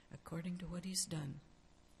according to what he's done,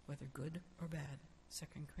 whether good or bad.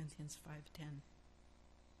 2 Corinthians 5:10.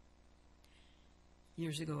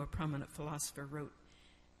 Years ago, a prominent philosopher wrote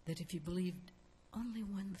that if you believed only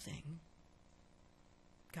one thing,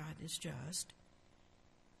 God is just,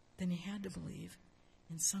 then he had to believe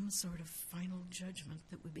in some sort of final judgment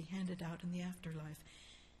that would be handed out in the afterlife,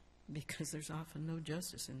 because there's often no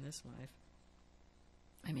justice in this life.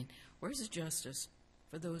 I mean, where's the justice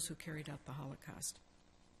for those who carried out the Holocaust?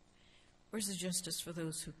 Where's the justice for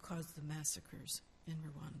those who caused the massacres in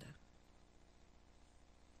Rwanda?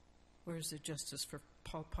 Where's the justice for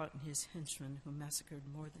Pol Pot and his henchmen who massacred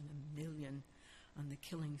more than 1 million on the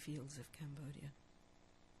killing fields of Cambodia?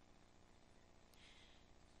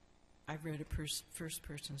 I've read a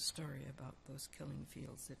first-person story about those killing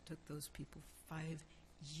fields that took those people 5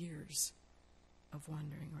 years of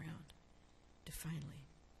wandering around to finally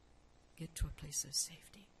get to a place of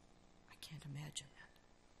safety. I can't imagine that.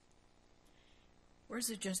 Where's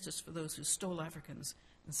the justice for those who stole Africans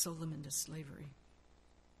and sold them into slavery?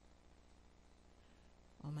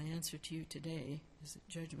 Well, my answer to you today is that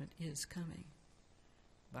judgment is coming.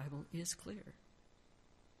 The Bible is clear.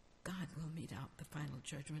 God will mete out the final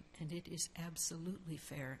judgment, and it is absolutely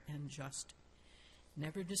fair and just,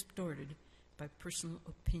 never distorted by personal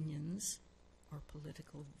opinions or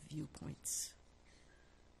political viewpoints.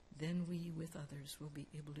 Then we, with others, will be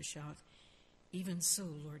able to shout, "Even so,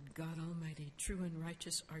 Lord God Almighty, true and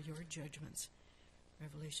righteous are your judgments."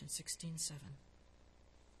 Revelation 16:7.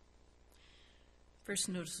 First,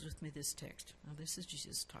 notice with me this text. Now, this is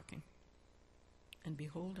Jesus talking. And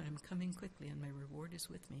behold, I am coming quickly, and my reward is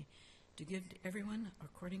with me, to give to everyone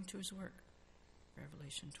according to his work.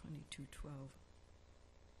 Revelation 22:12.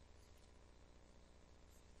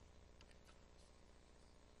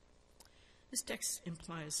 This text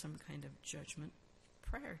implies some kind of judgment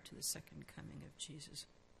prior to the second coming of Jesus.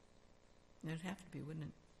 That'd have to be, wouldn't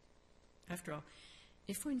it? After all,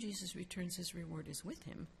 if when Jesus returns his reward is with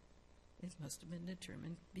him, it must have been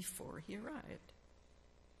determined before he arrived.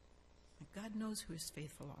 God knows who his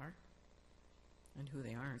faithful are and who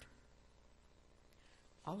they aren't.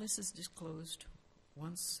 All this is disclosed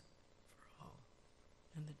once for all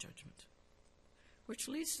in the judgment. Which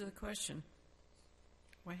leads to the question,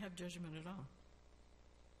 why have judgment at all?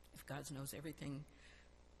 If God knows everything,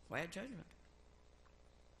 why have judgment?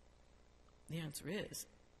 The answer is,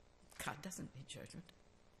 God doesn't need judgment.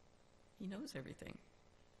 He knows everything.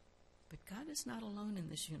 But God is not alone in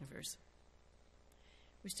this universe.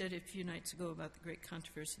 We studied a few nights ago about the great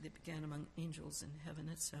controversy that began among angels in heaven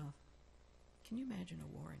itself. Can you imagine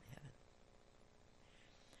a war in heaven?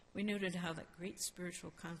 We noted how that great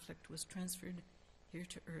spiritual conflict was transferred here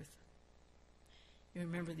to earth. You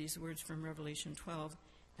remember these words from Revelation 12,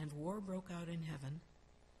 and war broke out in heaven.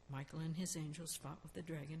 Michael and his angels fought with the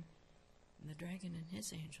dragon, and the dragon and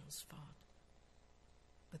his angels fought.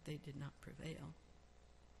 But they did not prevail.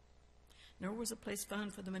 Nor was a place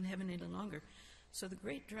found for them in heaven any longer. So the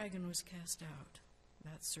great dragon was cast out,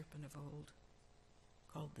 that serpent of old,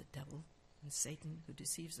 called the devil and Satan, who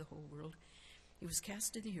deceives the whole world. He was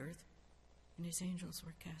cast to the earth, and his angels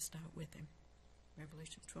were cast out with him.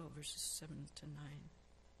 Revelation 12, verses 7 to 9.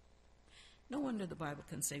 No wonder the Bible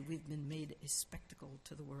can say we've been made a spectacle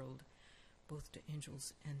to the world, both to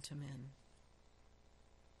angels and to men.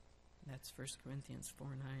 That's 1 Corinthians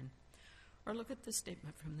 4:9. Or look at this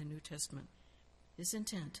statement from the New Testament. His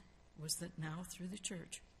intent was that now, through the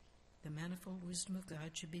church, the manifold wisdom of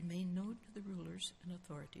God should be made known to the rulers and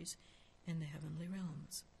authorities in the heavenly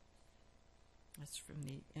realms. That's from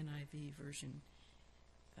the NIV version,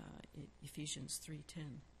 Ephesians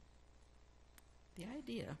 3:10. The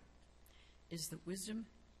idea is that wisdom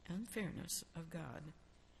and fairness of God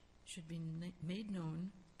should be made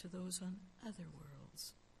known to those on other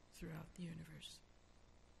worlds throughout the universe.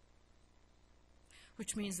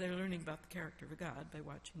 Which means they're learning about the character of God by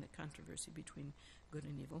watching the controversy between good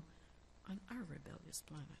and evil on our rebellious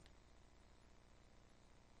planet.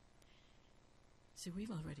 See,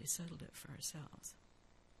 we've already settled it for ourselves.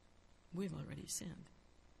 We've already sinned.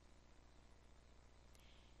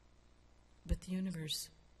 But the universe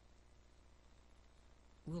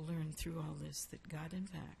will learn through all this that God, in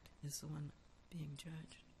fact, is the one being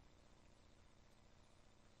judged.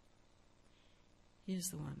 He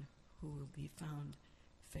is the one who will be found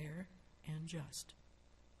fair and just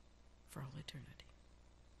for all eternity.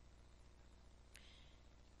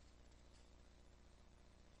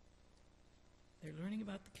 They're learning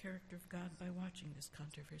about the character of God by watching this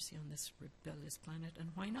controversy on this rebellious planet, and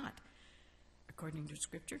why not? According to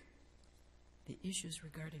Scripture, the issues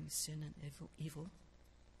regarding sin and evil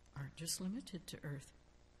aren't just limited to earth.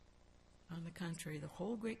 On the contrary, the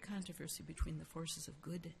whole great controversy between the forces of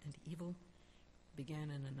good and evil began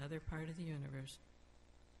in another part of the universe.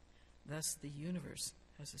 Thus, the universe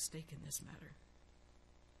has a stake in this matter.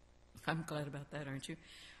 I'm glad about that, aren't you?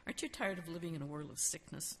 Aren't you tired of living in a world of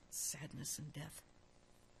sickness, sadness, and death?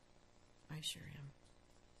 I sure am.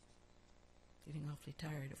 Getting awfully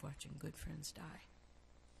tired of watching good friends die.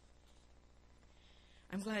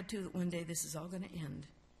 I'm glad, too, that one day this is all going to end,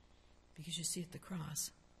 because you see, at the cross,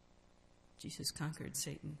 Jesus conquered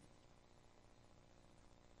Satan.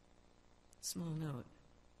 Small note,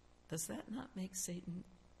 does that not make Satan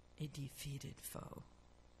a defeated foe?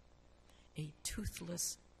 A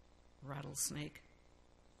toothless rattlesnake?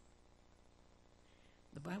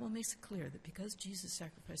 The Bible makes it clear that because Jesus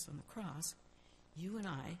sacrificed on the cross, you and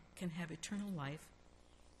I can have eternal life,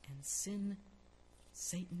 and sin,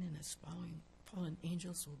 Satan, and his fallen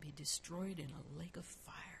angels will be destroyed in a lake of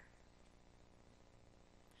fire.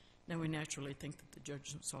 Now, we naturally think that the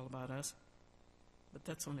judgment's all about us, but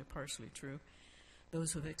that's only partially true.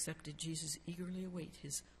 Those who have accepted Jesus eagerly await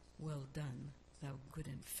his "Well done, thou good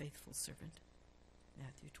and faithful servant,"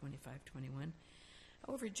 Matthew 25:21.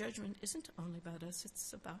 However, judgment isn't only about us,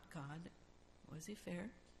 it's about God. Was he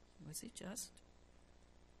fair? Was he just?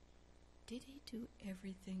 Did he do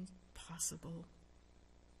everything possible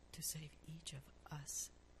to save each of us?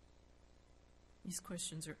 These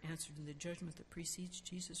questions are answered in the judgment that precedes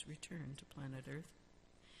Jesus' return to planet Earth.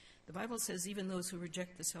 The Bible says even those who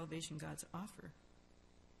reject the salvation God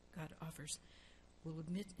offers, will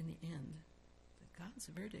admit in the end that God's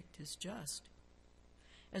verdict is just.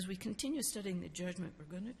 As we continue studying the judgment, we're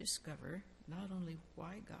going to discover not only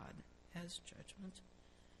why God has judgment,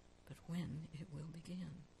 but when it will begin.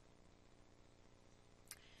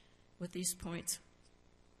 With these points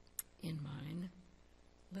in mind,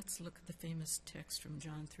 let's look at the famous text from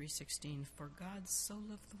John 3:16. For God so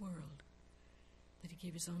loved the world that he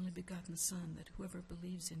gave his only begotten Son, that whoever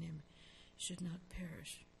believes in him should not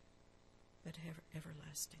perish, but have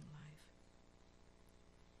everlasting life.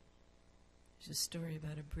 There's a story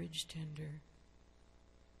about a bridge tender.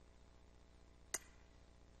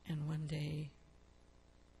 And one day,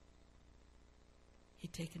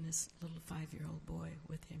 he'd taken his little 5-year-old boy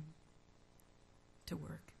with him to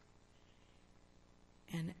work.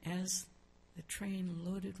 And as the train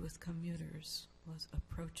loaded with commuters was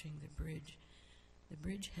approaching the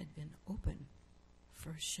bridge had been open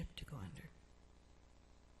for a ship to go under.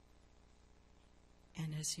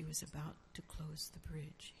 And as he was about to close the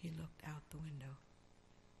bridge, he looked out the window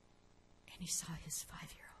and he saw his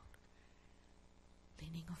 5-year-old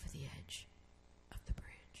leaning over the edge of the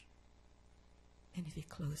bridge. And if he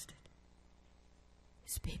closed it,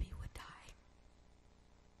 his baby would die.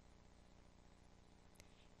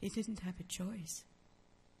 He didn't have a choice.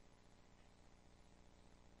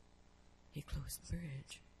 He closed the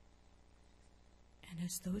bridge. And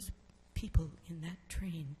as those people in that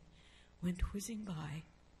train went whizzing by,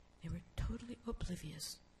 they were totally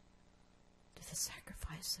oblivious to the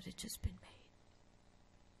sacrifice that had just been made.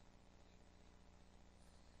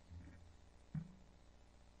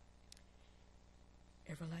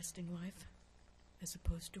 Everlasting life as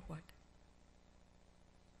opposed to what?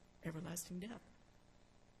 Everlasting death.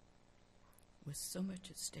 With so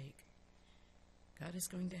much at stake, God is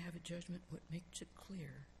going to have a judgment that makes it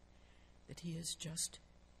clear that he is just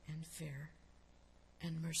and fair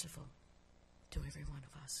and merciful to every one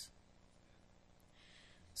of us.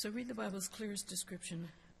 So read the Bible's clearest description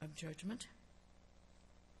of judgment.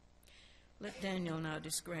 Let Daniel now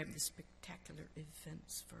describe the spectacular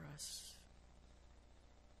events for us.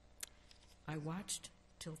 I watched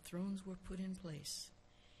till thrones were put in place,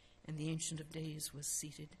 and the Ancient of Days was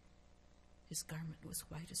seated. His garment was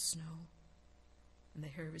white as snow, and the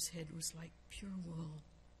hair of his head was like pure wool.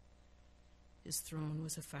 His throne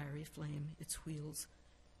was a fiery flame, its wheels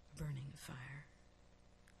burning fire.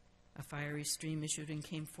 A fiery stream issued and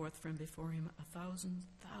came forth from before him. 1,000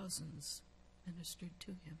 thousands ministered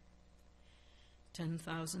to him.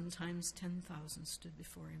 10,000 times 10,000 stood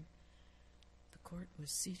before him. The court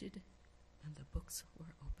was seated, and the books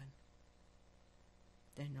were open.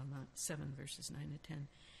 Daniel 7, verses 9 to 10.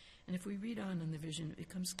 And if we read on in the vision, it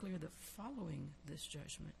becomes clear that following this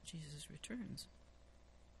judgment, Jesus returns.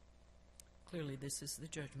 Clearly, this is the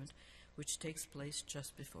judgment which takes place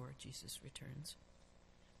just before Jesus returns.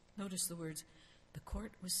 Notice the words, the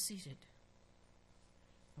court was seated.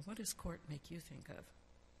 Now, what does court make you think of?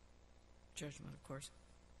 Judgment, of course.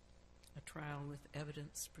 A trial with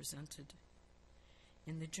evidence presented.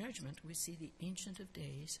 In the judgment, we see the Ancient of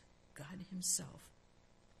Days, God himself.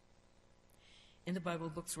 In the Bible,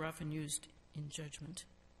 books were often used in judgment,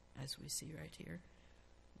 as we see right here.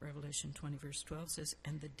 Revelation 20, verse 12 says,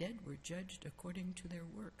 and the dead were judged according to their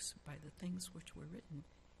works by the things which were written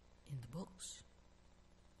in the books.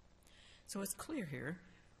 So it's clear here,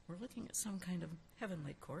 we're looking at some kind of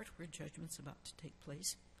heavenly court where judgment's about to take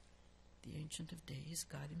place. The Ancient of Days,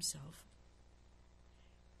 God himself.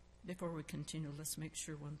 Before we continue, let's make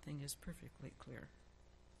sure one thing is perfectly clear.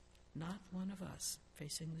 Not one of us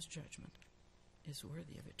facing this judgment is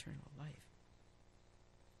worthy of eternal life.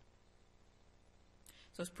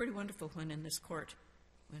 So it's pretty wonderful when in this court,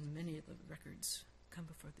 when many of the records come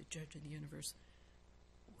before the judge of the universe,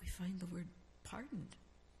 we find the word pardoned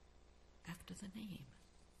after the name.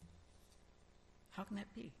 How can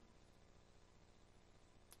that be?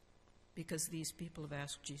 Because these people have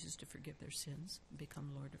asked Jesus to forgive their sins and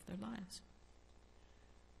become Lord of their lives.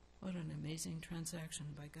 What an amazing transaction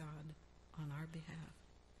by God on our behalf.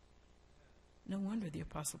 No wonder the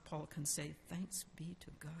Apostle Paul can say, thanks be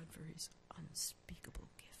to God for his unspeakable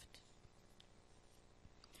gift.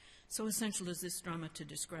 So essential is this drama to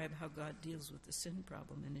describe how God deals with the sin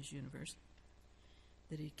problem in his universe,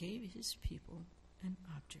 that he gave his people an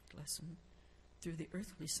object lesson through the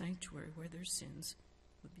earthly sanctuary where their sins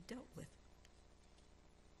would be dealt with.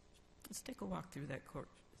 Let's take a walk through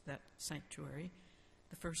that sanctuary,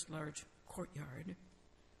 the first large courtyard,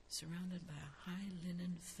 surrounded by a high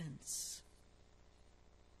linen fence.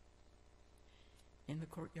 In the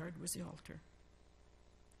courtyard was the altar.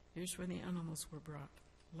 Here's where the animals were brought: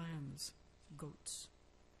 lambs, goats,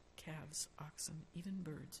 calves, oxen, even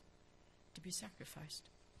birds, to be sacrificed.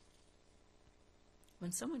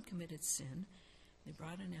 When someone committed sin, they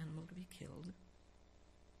brought an animal to be killed.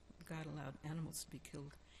 God allowed animals to be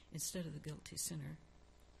killed instead of the guilty sinner.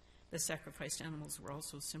 The sacrificed animals were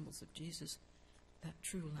also symbols of Jesus, that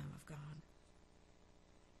true Lamb of God.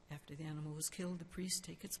 After the animal was killed, the priest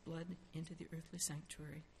take its blood into the earthly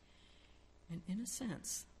sanctuary. And in a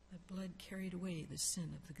sense, that blood carried away the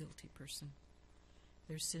sin of the guilty person.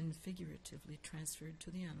 Their sin figuratively transferred to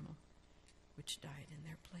the animal, which died in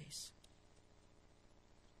their place.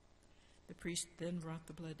 The priest then brought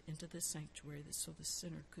the blood into the sanctuary so the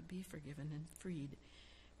sinner could be forgiven and freed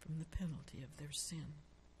from the penalty of their sin.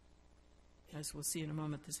 As we'll see in a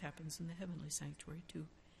moment, this happens in the heavenly sanctuary too.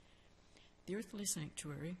 The earthly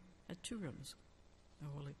sanctuary had two rooms, the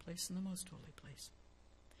holy place and the most holy place.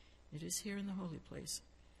 It is here in the holy place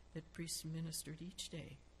that priests ministered each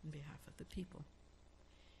day on behalf of the people.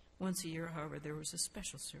 Once a year, however, there was a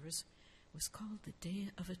special service. It was called the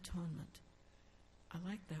Day of Atonement. I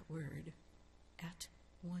like that word,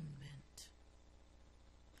 at-one-ment.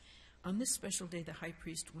 On this special day, the high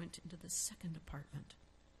priest went into the second apartment,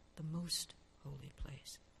 the most holy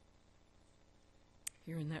place.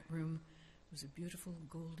 Here in that room was a beautiful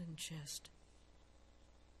golden chest,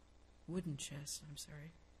 covered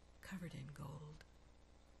in gold.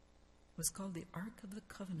 It was called the Ark of the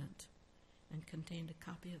Covenant and contained a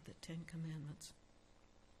copy of the Ten Commandments.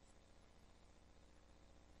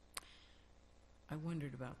 I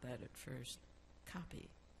wondered about that at first. Copy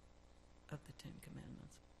of the Ten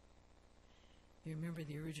Commandments. You remember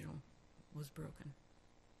the original was broken,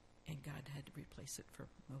 and God had to replace it for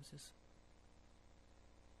Moses.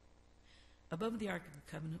 Above the Ark of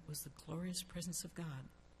the Covenant was the glorious presence of God.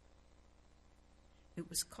 It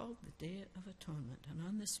was called the Day of Atonement, and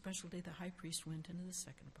on this special day the high priest went into the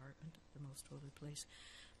second apartment, the most holy place.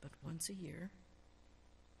 But once a year,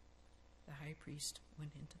 the high priest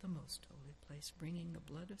went into the most holy place, bringing the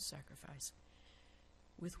blood of sacrifice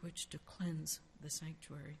with which to cleanse the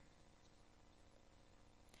sanctuary.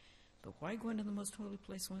 But why go into the most holy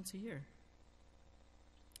place once a year?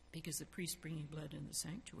 Because the priest bringing blood in the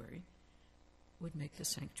sanctuary would make the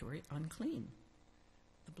sanctuary unclean.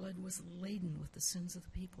 The blood was laden with the sins of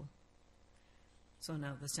the people. So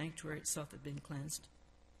now the sanctuary itself had been cleansed.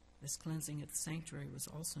 This cleansing of the sanctuary was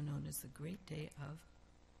also known as the Great Day of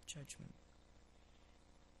Judgment.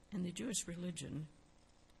 In the Jewish religion,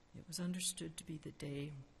 it was understood to be the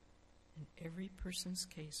day when every person's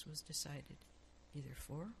case was decided, either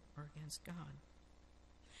for or against God.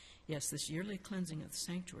 Yes, this yearly cleansing of the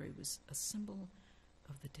sanctuary was a symbol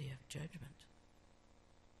of the Day of Judgment.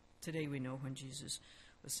 Today we know when Jesus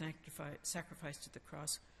was sacrificed at the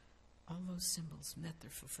cross, all those symbols met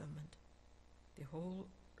their fulfillment. The whole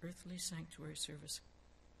earthly sanctuary service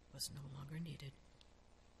was no longer needed.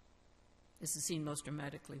 This is seen most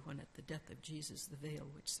dramatically when at the death of Jesus, the veil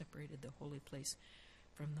which separated the holy place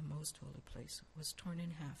from the most holy place was torn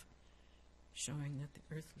in half, showing that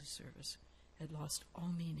the earthly service had lost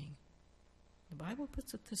all meaning. The Bible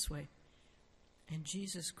puts it this way, and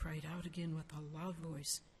Jesus cried out again with a loud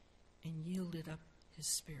voice and yielded up his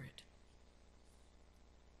spirit.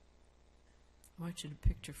 I want you to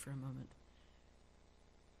picture for a moment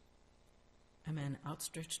a man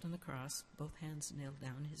outstretched on the cross, both hands nailed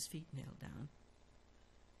down, his feet nailed down,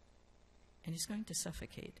 and he's going to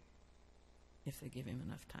suffocate if they give him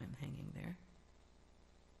enough time hanging there.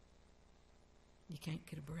 You can't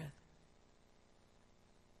get a breath.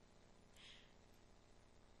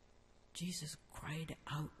 Jesus cried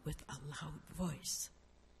out with a loud voice.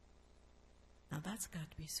 Now that's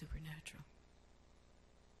got to be supernatural.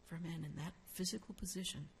 For a man in that physical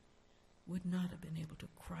position would not have been able to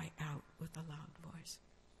cry out with a loud voice.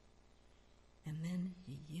 And then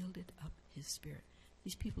he yielded up his spirit.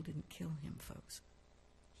 These people didn't kill him, folks.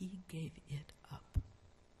 He gave it up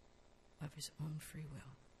of his own free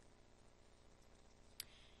will.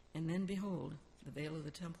 And then behold, the veil of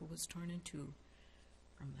the temple was torn in two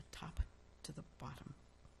from the top to the bottom.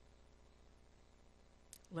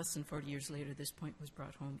 Less than 40 years later, this point was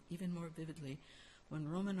brought home even more vividly when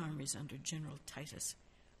Roman armies under General Titus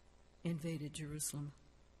invaded Jerusalem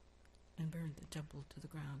and burned the temple to the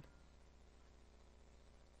ground.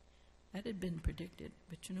 That had been predicted,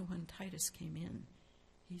 but you know, when Titus came in,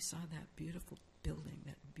 he saw that beautiful building,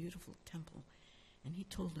 that beautiful temple, and he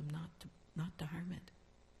told them not to harm it.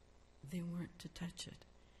 They weren't to touch it.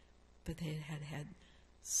 But they had had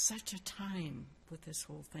such a time with this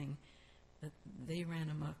whole thing that they ran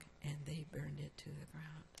amok and they burned it to the ground.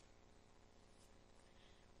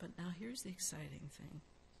 But now here's the exciting thing.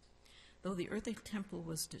 Though the earthly temple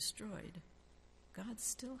was destroyed, God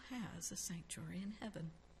still has a sanctuary in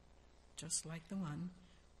heaven, just like the one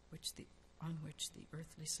which the on which the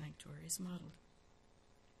earthly sanctuary is modeled.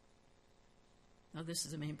 Now, this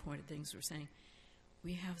is the main point of things we're saying.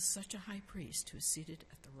 We have such a high priest who is seated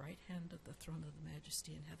at the right hand of the throne of the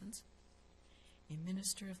majesty in heavens, a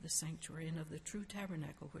minister of the sanctuary and of the true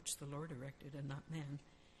tabernacle which the Lord erected and not man.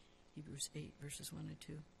 Hebrews 8, verses 1 and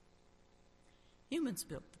 2. Humans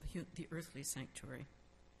built the earthly sanctuary,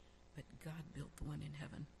 but God built the one in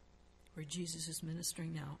heaven, where Jesus is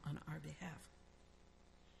ministering now on our behalf.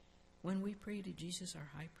 When we pray to Jesus, our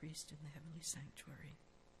high priest in the heavenly sanctuary,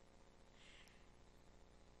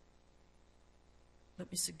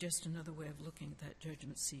 let me suggest another way of looking at that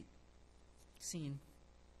judgment scene.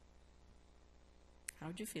 How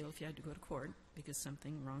would you feel if you had to go to court because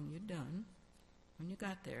something wrong you'd done? When you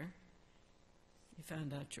got there, you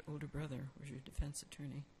found out your older brother was your defense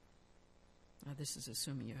attorney. Now, this is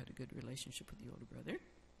assuming you had a good relationship with the older brother.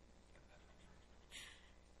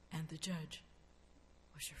 And the judge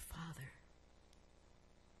was your father.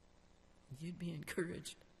 You'd be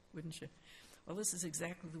encouraged, wouldn't you? Well, this is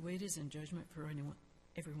exactly the way it is in judgment for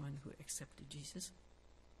everyone who accepted Jesus.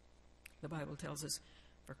 The Bible tells us,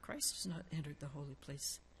 "For Christ has not entered the holy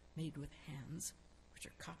place made with hands, which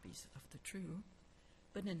are copies of the true,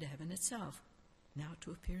 but into heaven itself, now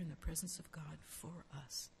to appear in the presence of God for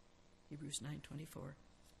us." Hebrews 9:24.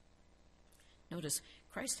 Notice,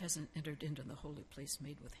 Christ hasn't entered into the holy place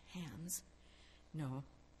made with hands. No,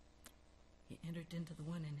 he entered into the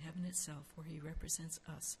one in heaven itself, where he represents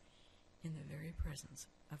us in the very presence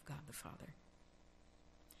of God the Father.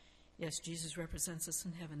 Yes, Jesus represents us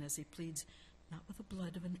in heaven as he pleads not with the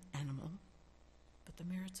blood of an animal, but the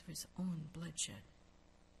merits of his own bloodshed,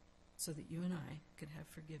 so that you and I could have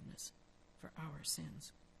forgiveness for our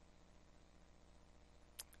sins.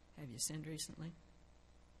 Have you sinned recently?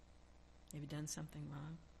 Have you done something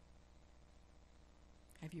wrong?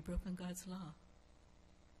 Have you broken God's law?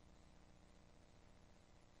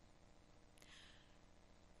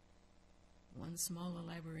 One small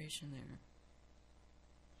elaboration there.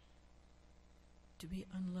 To be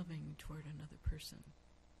unloving toward another person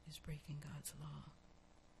is breaking God's law.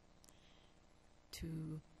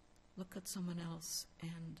 To look at someone else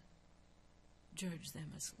and judge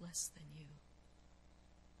them as less than you.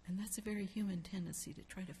 And that's a very human tendency, to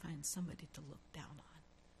try to find somebody to look down on.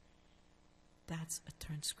 That's a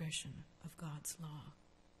transgression of God's law.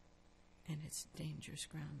 And it's dangerous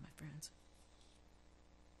ground, my friends.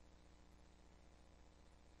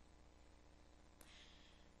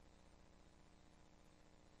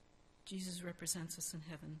 Jesus represents us in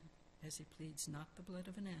heaven as he pleads not the blood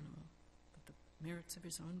of an animal, but the merits of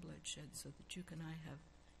his own bloodshed, so that you and I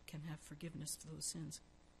can have forgiveness for those sins.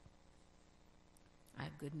 I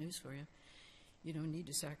have good news for you. You don't need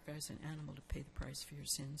to sacrifice an animal to pay the price for your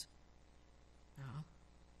sins. No,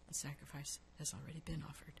 the sacrifice has already been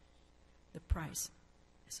offered. The price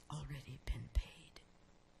has already been paid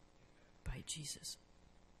by Jesus.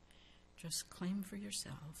 Just claim for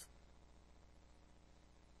yourself,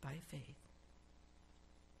 by faith,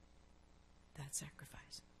 that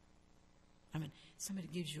sacrifice. I mean, somebody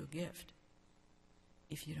gives you a gift.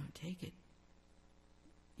 If you don't take it,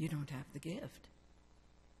 you don't have the gift.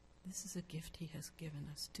 This is a gift he has given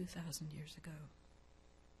us 2,000 years ago.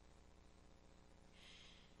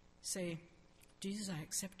 Say, Jesus, I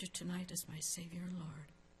accept you tonight as my Savior and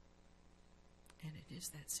Lord. And it is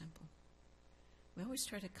that simple. We always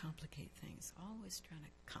try to complicate things. Always trying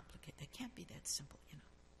to complicate. They can't be that simple, you know.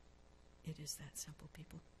 It is that simple,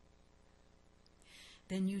 people.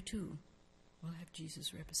 Then you too will have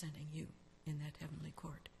Jesus representing you in that heavenly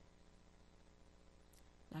court.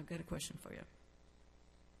 Now I've got a question for you.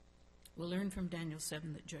 We'll learn from Daniel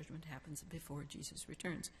 7 that judgment happens before Jesus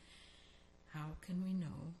returns. How can we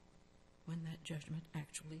know when that judgment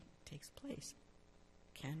actually takes place?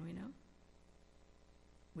 Can we know?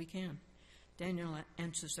 We can. Daniel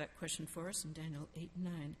answers that question for us in Daniel 8 and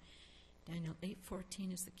 9. Daniel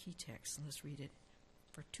 8:14 is the key text, and let's read it.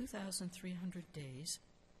 For 2,300 days,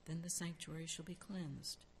 then the sanctuary shall be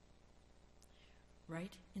cleansed.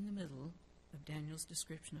 Right in the middle of Daniel's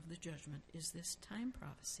description of the judgment is this time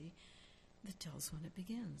prophecy that tells when it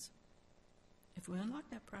begins. If we unlock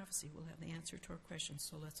that prophecy, we'll have the answer to our question,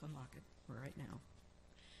 so let's unlock it right now.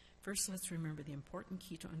 First, let's remember the important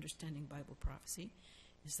key to understanding Bible prophecy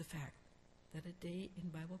is the fact that a day in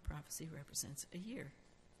Bible prophecy represents a year.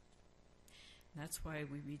 That's why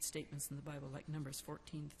we read statements in the Bible like Numbers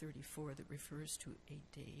 14:34 that refers to a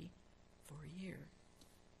day for a year.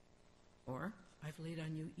 Or, I've laid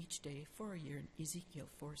on you each day for a year in Ezekiel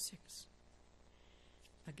 4:6.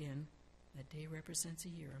 Again, a day represents a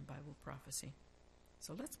year in Bible prophecy.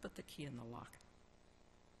 So let's put the key in the lock.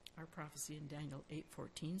 Our prophecy in Daniel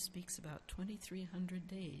 8:14 speaks about 2,300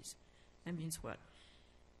 days. That means what?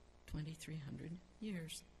 2,300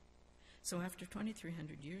 years. So after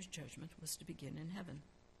 2,300 years, judgment was to begin in heaven.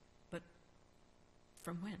 But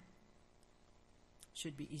from when?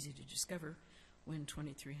 Should be easy to discover when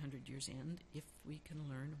 2,300 years end if we can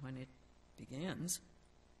learn when it begins.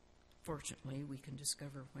 Fortunately, we can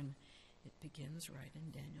discover when it begins right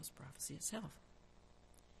in Daniel's prophecy itself.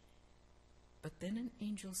 But then an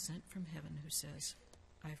angel sent from heaven who says,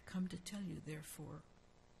 I have come to tell you, therefore,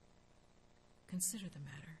 consider the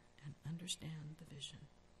matter and understand the vision.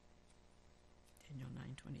 Daniel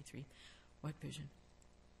 9:23. What vision?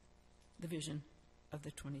 The vision of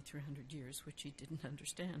the 2,300 years, which he didn't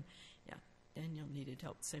understand. Yeah, Daniel needed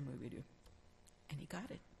help the same way we do. And he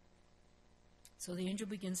got it. So the angel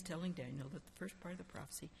begins telling Daniel that the first part of the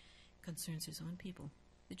prophecy concerns his own people,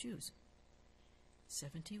 the Jews.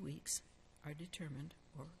 70 weeks are determined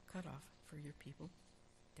or cut off for your people,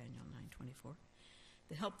 Daniel 9:24.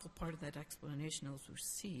 The helpful part of that explanation, as we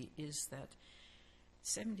see, is that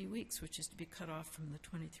 70 weeks, which is to be cut off from the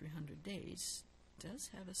 2,300 days, does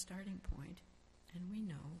have a starting point, and we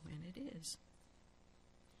know when it is.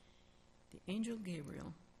 The angel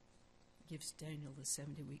Gabriel gives Daniel the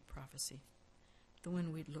 70-week prophecy, the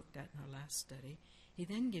one we'd looked at in our last study. He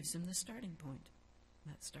then gives him the starting point.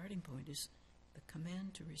 That starting point is the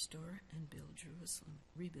command to restore and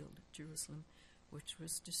rebuild Jerusalem, which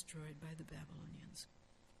was destroyed by the Babylonians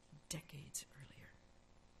decades earlier.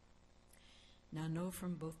 Now know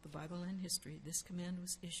from both the Bible and history, this command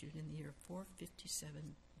was issued in the year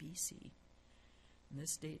 457 BC. And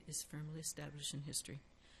this date is firmly established in history.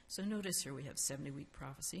 So notice here we have 70-week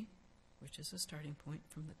prophecy, which is a starting point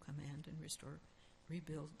from the command and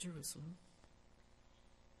rebuild Jerusalem.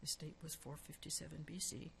 This date was 457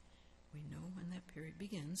 BC. We know when that period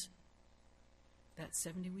begins. That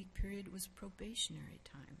 70-week period was probationary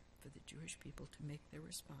time for the Jewish people to make their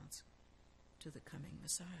response to the coming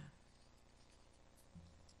Messiah.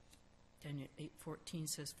 Daniel 8:14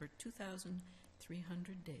 says, for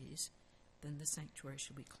 2,300 days, then the sanctuary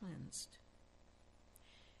shall be cleansed.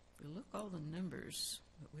 If we look all the numbers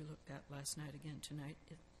that we looked at last night again tonight,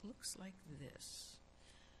 it looks like this.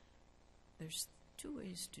 There's two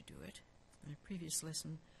ways to do it. In a previous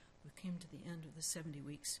lesson, we came to the end of the 70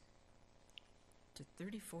 weeks to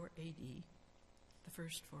 34 AD, the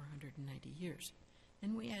first 490 years.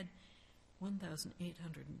 Then we add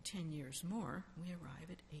 1,810 years more, we arrive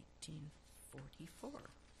at 1844.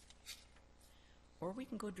 Or we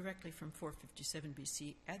can go directly from 457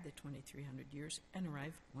 BC, add the 2,300 years, and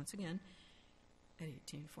arrive, once again, at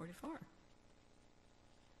 1844.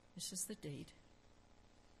 This is the date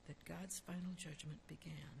that God's final judgment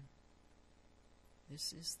began.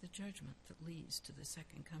 This is the judgment that leads to the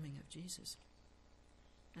second coming of Jesus.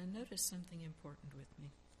 And notice something important with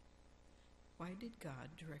me. What did God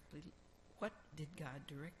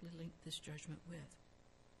directly link this judgment with?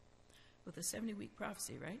 With the 70-week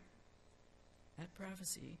prophecy, right? That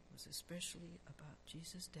prophecy was especially about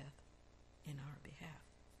Jesus' death in our behalf.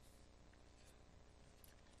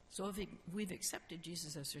 So if we've accepted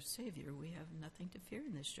Jesus as our Savior, we have nothing to fear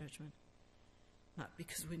in this judgment. Not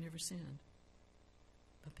because we never sinned,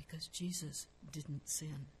 but because Jesus didn't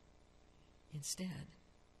sin. Instead,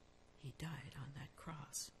 he died on that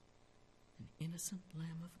cross, an innocent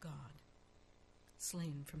Lamb of God,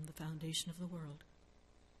 slain from the foundation of the world.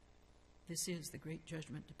 This is the great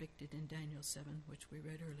judgment depicted in Daniel 7, which we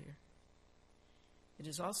read earlier. It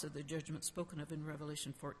is also the judgment spoken of in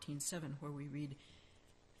Revelation 14:7, where we read,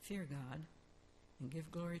 fear God and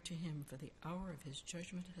give glory to him, for the hour of his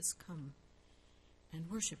judgment has come, and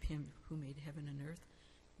worship him who made heaven and earth,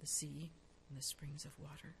 the sea, and the springs of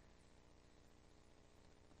water.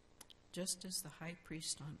 Just as the high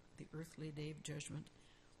priest on the earthly day of judgment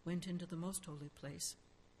went into the most holy place,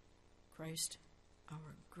 Christ,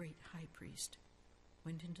 our great high priest,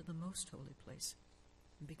 went into the most holy place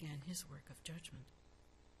and began his work of judgment.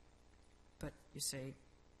 But you say,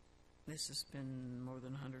 this has been more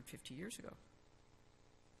than 150 years ago.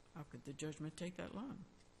 How could the judgment take that long?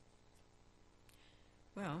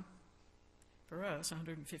 Well, for us,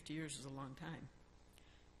 150 years is a long time.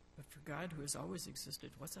 But for God, who has always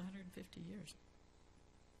existed, what's 150 years?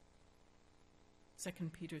 2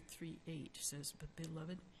 Peter 3:8 says, but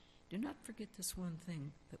beloved, do not forget this one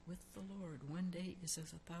thing, that with the Lord 1 day is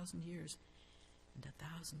as 1,000 years, and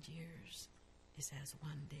 1,000 years is as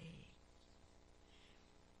 1 day.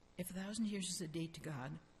 If 1,000 years is a day to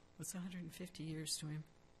God, what's 150 years to him?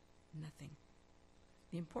 Nothing.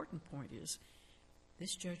 The important point is,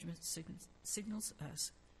 this judgment signals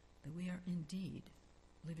us that we are indeed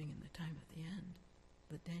living in the time of the end,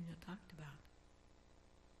 that Daniel talked about.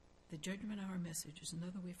 The judgment hour message is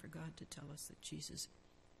another way for God to tell us that Jesus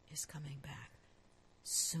is coming back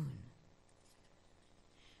soon.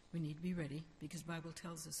 We need to be ready because the Bible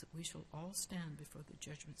tells us that we shall all stand before the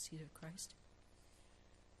judgment seat of Christ.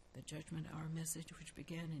 The judgment hour message, which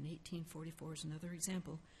began in 1844, is another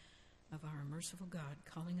example of our merciful God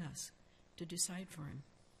calling us to decide for him,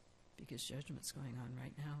 because judgment's going on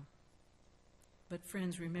right now. But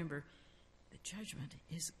friends, remember, the judgment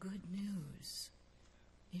is good news.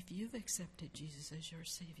 If you've accepted Jesus as your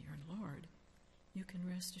Savior and Lord, you can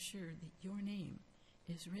rest assured that your name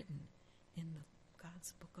is written in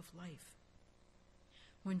God's book of life.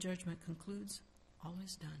 When judgment concludes, all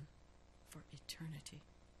is done for eternity.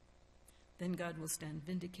 Then God will stand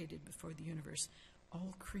vindicated before the universe.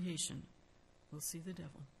 All creation will see the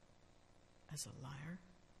devil as a liar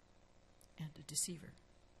and a deceiver.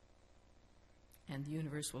 And the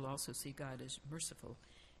universe will also see God as merciful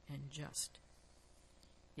and just.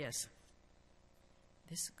 Yes,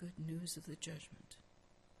 this good news of the judgment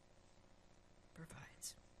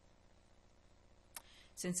provides.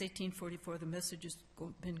 Since 1844, the message has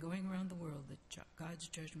been going around the world that God's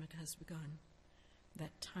judgment has begun.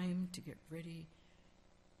 That time to get ready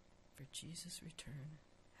for Jesus' return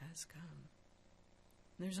has come.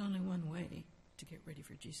 There's only one way to get ready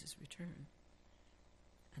for Jesus' return,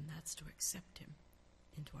 and that's to accept him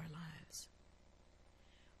into our lives.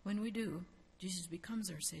 When we do, Jesus becomes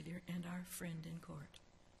our Savior and our friend in court,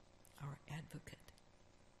 our advocate.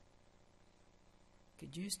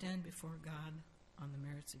 Could you stand before God on the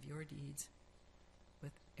merits of your deeds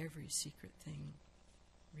with every secret thing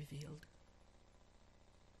revealed?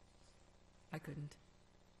 I couldn't.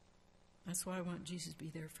 That's why I want Jesus to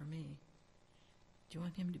be there for me. Do you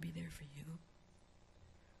want him to be there for you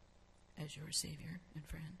as your Savior and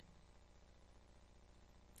friend?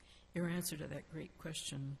 Your answer to that great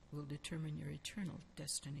question will determine your eternal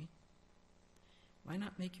destiny. Why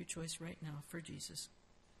not make your choice right now for Jesus,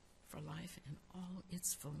 for life in all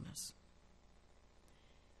its fullness?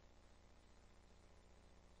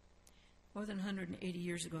 More than 180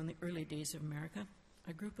 years ago, in the early days of America,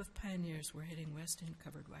 a group of pioneers were heading west in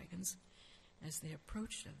covered wagons. As they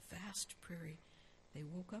approached a vast prairie, they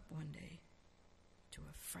woke up one day to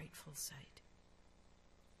a frightful sight.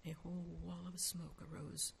 A whole wall of smoke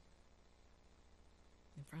arose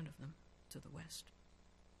in front of them to the west.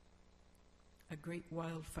 A great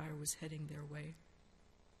wildfire was heading their way.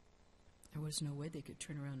 There was no way they could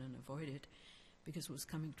turn around and avoid it because it was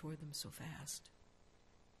coming toward them so fast.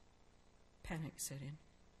 Panic set in.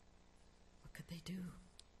 What could they do?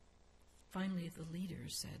 Finally, the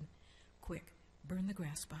leaders said, "Quick, burn the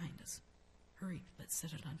grass behind us. Hurry, let's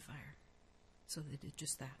set it on fire." So they did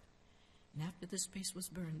just that. And after the space was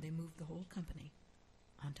burned, they moved the whole company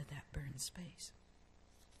onto that burned space.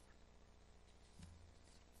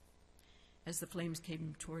 As the flames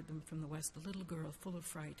came toward them from the west, the little girl, full of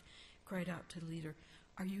fright, cried out to the leader,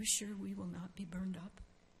 "Are you sure we will not be burned up?"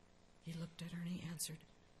 He looked at her and he answered,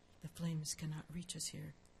 "The flames cannot reach us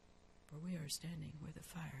here, for we are standing where the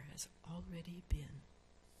fire has already been."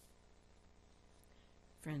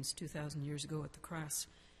 Friends, 2,000 years ago at the cross,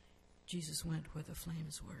 Jesus went where the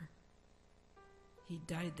flames were. He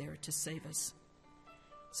died there to save us.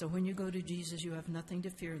 So when you go to Jesus, you have nothing to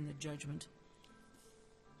fear in the judgment,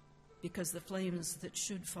 because the flames that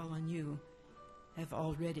should fall on you have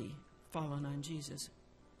already fallen on Jesus.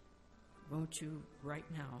 Won't you right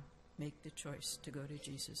now make the choice to go to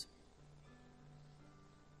Jesus?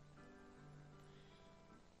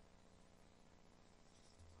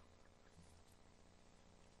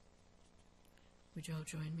 Would you all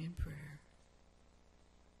join me in prayer?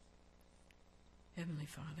 Heavenly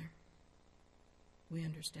Father, we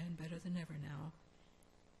understand better than ever now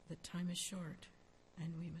that time is short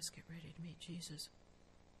and we must get ready to meet Jesus.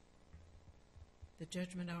 The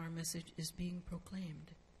judgment hour message is being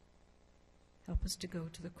proclaimed. Help us to go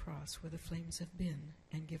to the cross where the flames have been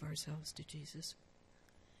and give ourselves to Jesus.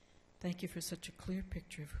 Thank you for such a clear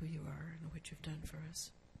picture of who you are and what you've done for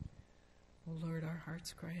us. O Lord, our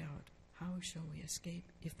hearts cry out, how shall we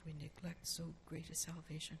escape if we neglect so great a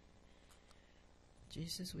salvation?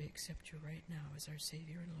 Jesus, we accept you right now as our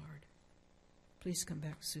Savior and Lord. Please come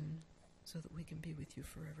back soon so that we can be with you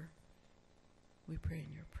forever. We pray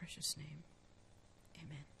in your precious name.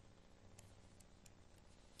 Amen.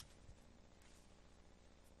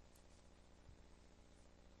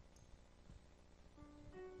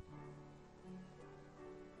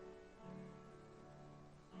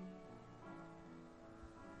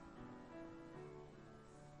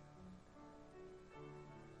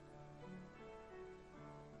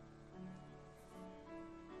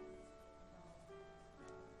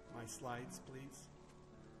 slides, please.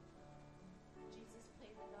 Jesus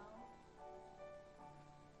paid it all.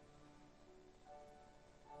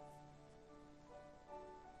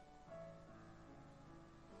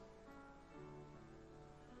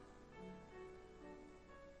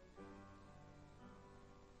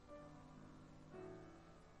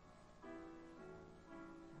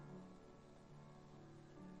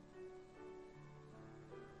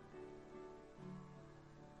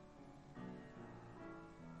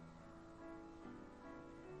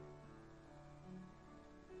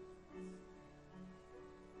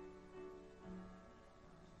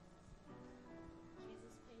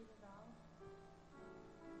 Jesus paid it all.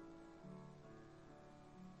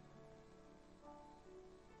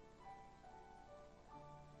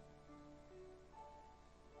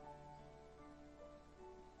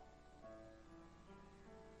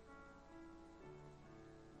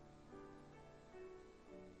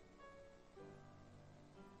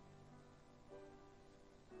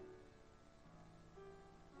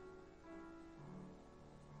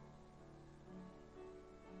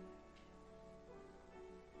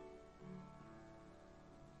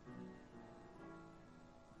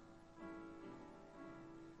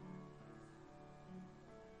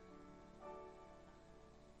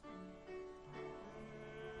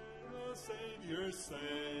 The Savior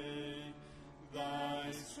say,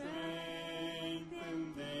 Thy strength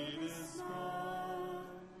indeed is small.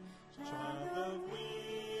 Child of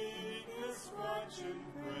weakness, watch and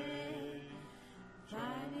pray.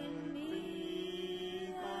 Find in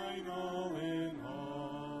me thine all in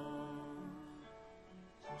all.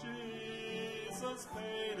 Jesus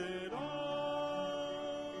paid it all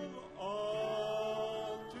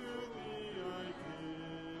to thee I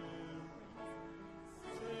give.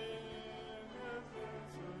 Sin has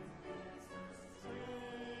risen,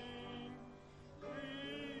 sin,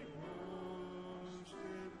 we washed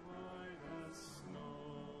it white as snow.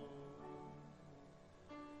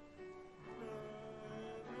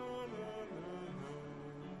 Na, na, na,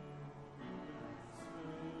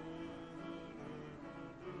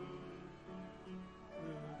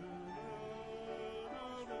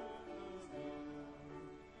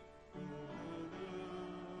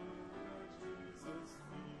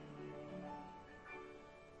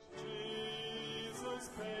 Jesus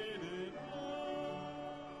paid it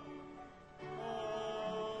all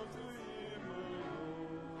to him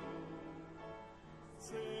alone.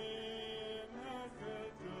 Sin had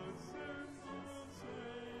got the sinful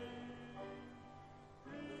shame.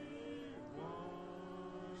 He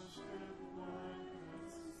washed it white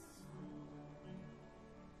as snow.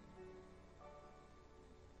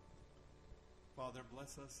 Father,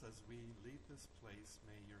 bless us as we leave this place.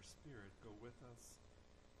 May your Spirit go with us.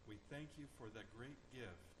 We thank you for the great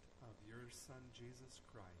gift of your Son, Jesus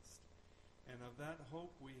Christ, and of that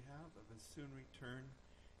hope we have of his soon return,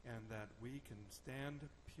 and that we can stand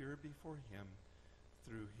pure before him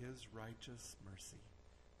through his righteous mercy.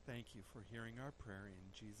 Thank you for hearing our prayer in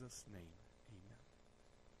Jesus' name.